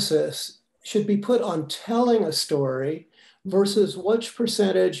emphasis should be put on telling a story versus which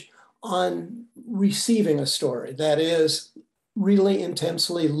percentage on receiving a story. That is, really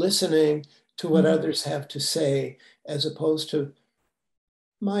intensely listening to what others have to say, as opposed to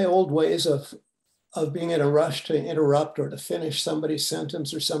my old ways of being in a rush to interrupt or to finish somebody's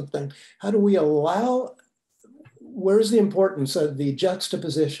sentence or something. How do we allow, where's the importance of the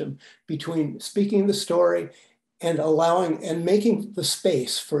juxtaposition between speaking the story and allowing and making the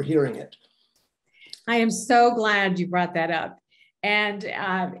space for hearing it? I am so glad you brought that up. And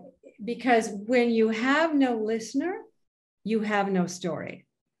because when you have no listener, you have no story.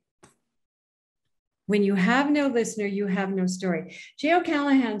 When you have no listener, you have no story. J.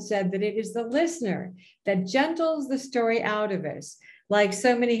 O'Callaghan said that it is the listener that gentles the story out of us, like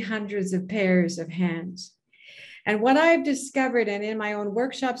so many hundreds of pairs of hands. And what I've discovered, and in my own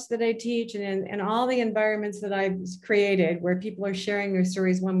workshops that I teach, and in all the environments that I've created where people are sharing their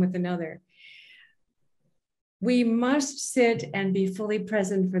stories one with another, we must sit and be fully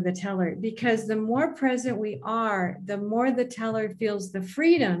present for the teller, because the more present we are, the more the teller feels the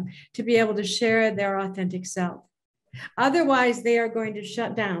freedom to be able to share their authentic self. Otherwise, they are going to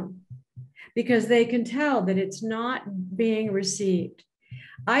shut down because they can tell that it's not being received.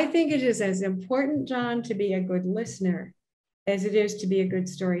 I think it is as important, John, to be a good listener as it is to be a good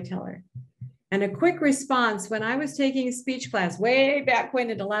storyteller. And a quick response, when I was taking a speech class way back when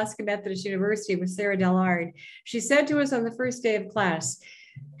at Alaska Methodist University with Sarah Dellard, she said to us on the first day of class,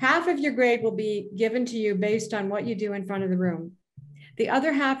 half of your grade will be given to you based on what you do in front of the room. The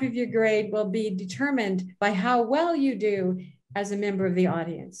other half of your grade will be determined by how well you do as a member of the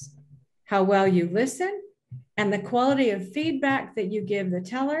audience, how well you listen, and the quality of feedback that you give the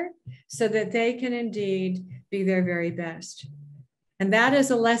teller so that they can indeed be their very best. And that is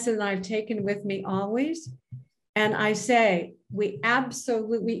a lesson that I've taken with me always. And I say, we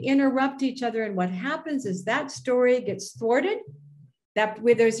interrupt each other. And what happens is that story gets thwarted. That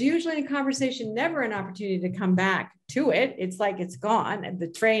where there's usually in a conversation, never an opportunity to come back to it. It's like it's gone and the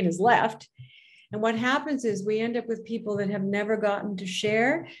train is left. And what happens is we end up with people that have never gotten to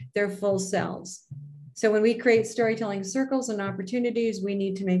share their full selves. So when we create storytelling circles and opportunities, we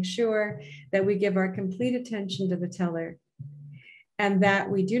need to make sure that we give our complete attention to the teller and that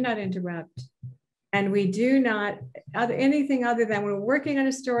we do not interrupt. And we do not anything other than when we're working on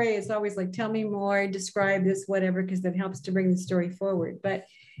a story, it's always like, tell me more, describe this, whatever, because that helps to bring the story forward. But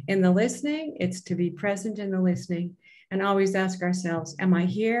in the listening, it's to be present in the listening and always ask ourselves, am I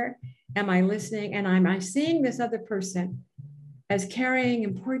here? Am I listening? And am I seeing this other person as carrying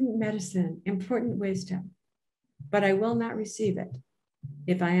important medicine, important wisdom? But I will not receive it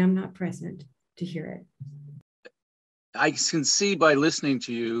if I am not present to hear it. I can see by listening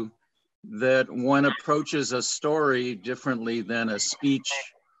to you that one approaches a story differently than a speech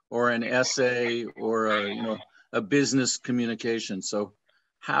or an essay or a business communication. So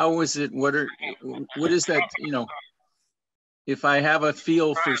how is it, what is that, if I have a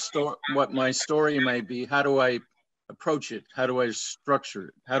feel for what my story might be, how do I approach it? How do I structure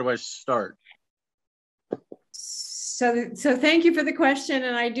it? How do I start? So thank you for the question.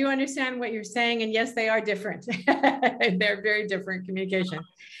 And I do understand what you're saying. And yes, they are different. They're very different communication.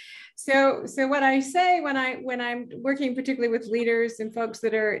 So what I say when I'm working particularly with leaders and folks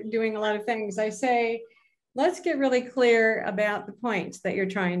that are doing a lot of things, I say, let's get really clear about the points that you're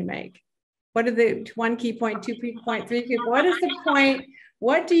trying to make. What are the 1 key point, 2 key point, 3 key point? What is the point?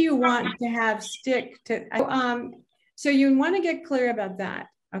 What do you want to have stick to? So you want to get clear about that,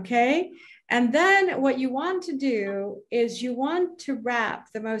 okay? And then what you want to do is you want to wrap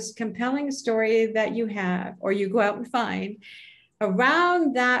the most compelling story that you have, or you go out and find,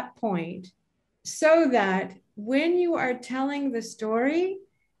 around that point, so that when you are telling the story,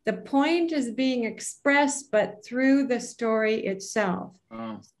 the point is being expressed, but through the story itself.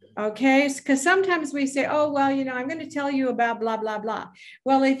 Oh. Okay, because sometimes we say, oh, well, I'm going to tell you about blah, blah, blah.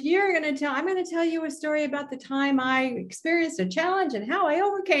 Well, if you're going to tell, I'm going to tell you a story about the time I experienced a challenge and how I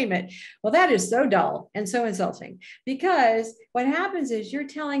overcame it. Well, that is so dull and so insulting, because what happens is you're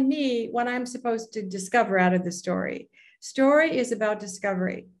telling me what I'm supposed to discover out of the story. Story is about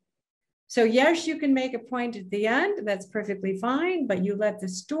discovery. So yes, you can make a point at the end. That's perfectly fine, but you let the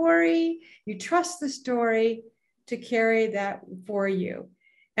story, you trust the story to carry that for you.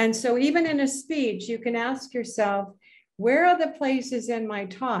 And so even in a speech, you can ask yourself, where are the places in my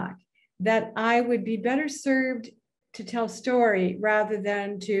talk that I would be better served to tell story rather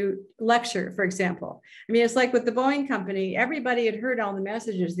than to lecture, for example? I mean, it's like with the Boeing company, everybody had heard all the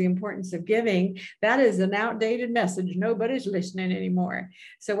messages, the importance of giving. That is an outdated message. Nobody's listening anymore.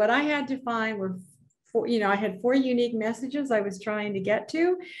 So what I had to find were, I had 4 unique messages I was trying to get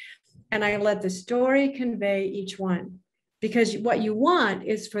to, and I let the story convey each one. Because what you want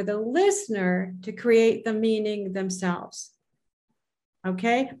is for the listener to create the meaning themselves.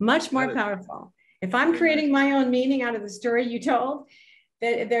 Okay, much more powerful. If I'm creating my own meaning out of the story you told,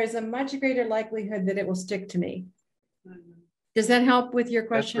 there's a much greater likelihood that it will stick to me. Does that help with your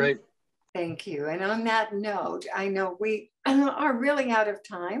question? That's great. Thank you. And on that note, I know we are really out of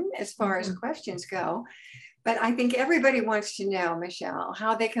time as far as questions go, but I think everybody wants to know, Michale,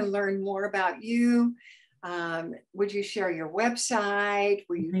 how they can learn more about you. Would you share your website?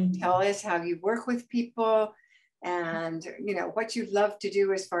 Will you tell us how you work with people, and what you'd love to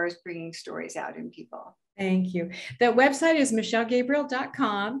do as far as bringing stories out in people? Thank you. The website is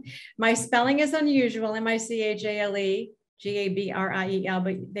michalegabriel.com. My spelling is unusual, Michale Gabriel,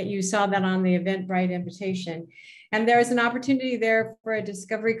 but that you saw that on the Eventbrite invitation. And there is an opportunity there for a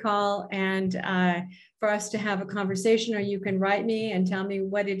discovery call and for us to have a conversation, or you can write me and tell me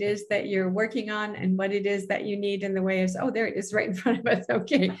what it is that you're working on and what it is that you need in the way of, oh, there it is right in front of us.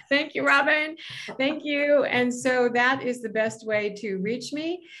 Okay, thank you, Robin. Thank you. And so that is the best way to reach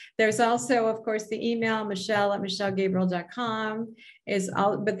me. There's also, of course, the email, michale@michalegabriel.com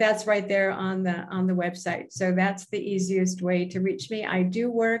but that's right there on the website. So that's the easiest way to reach me. I do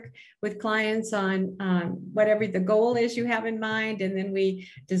work with clients on whatever the goal is you have in mind, and then we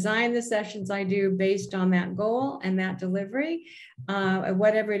design the sessions I do based on that goal and that delivery,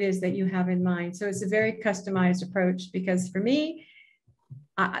 whatever it is that you have in mind. So it's a very customized approach, because for me,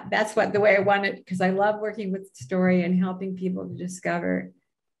 that's the way I want it, because I love working with story and helping people to discover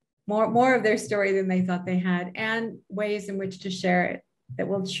more of their story than they thought they had, and ways in which to share it that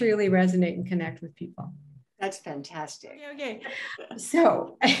will truly resonate and connect with people. That's fantastic. Okay.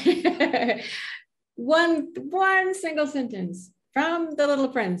 So one single sentence from The Little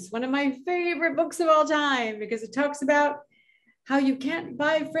Prince, one of my favorite books of all time, because it talks about how you can't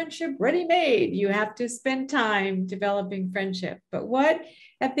buy friendship ready-made. You have to spend time developing friendship. But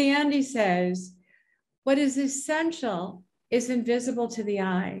at the end he says, what is essential is invisible to the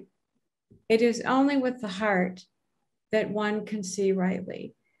eye. It is only with the heart that one can see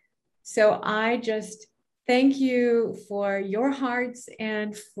rightly. So I just thank you for your hearts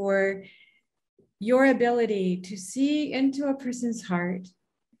and for your ability to see into a person's heart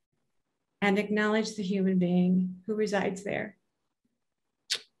and acknowledge the human being who resides there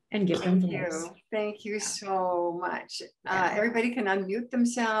and give them voice. Thank you so much. Everybody can unmute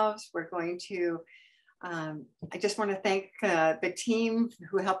themselves. We're going to, I just want to thank the team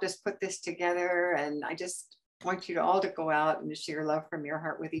who helped us put this together. And I just want you to all to go out and share love from your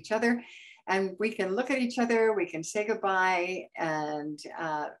heart with each other. And we can look at each other, we can say goodbye, and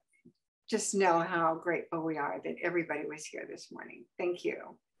just know how grateful we are that everybody was here this morning. Thank you.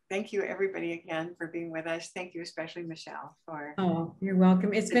 Thank you, everybody, again, for being with us. Thank you, especially Michelle, for. Oh, you're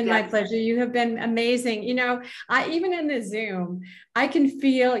welcome. It's been my pleasure. You have been amazing. You know, even in the Zoom, I can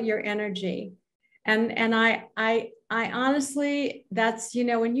feel your energy. And I honestly, that's, you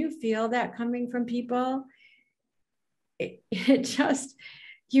know, when you feel that coming from people, it just,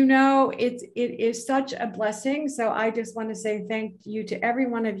 you know, it is such a blessing. So I just want to say thank you to every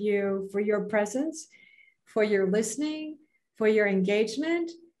one of you for your presence, for your listening, for your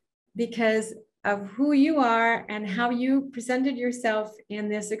engagement, because of who you are and how you presented yourself in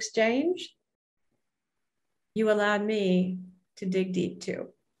this exchange. You allowed me to dig deep too.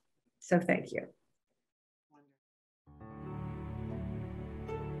 So thank you.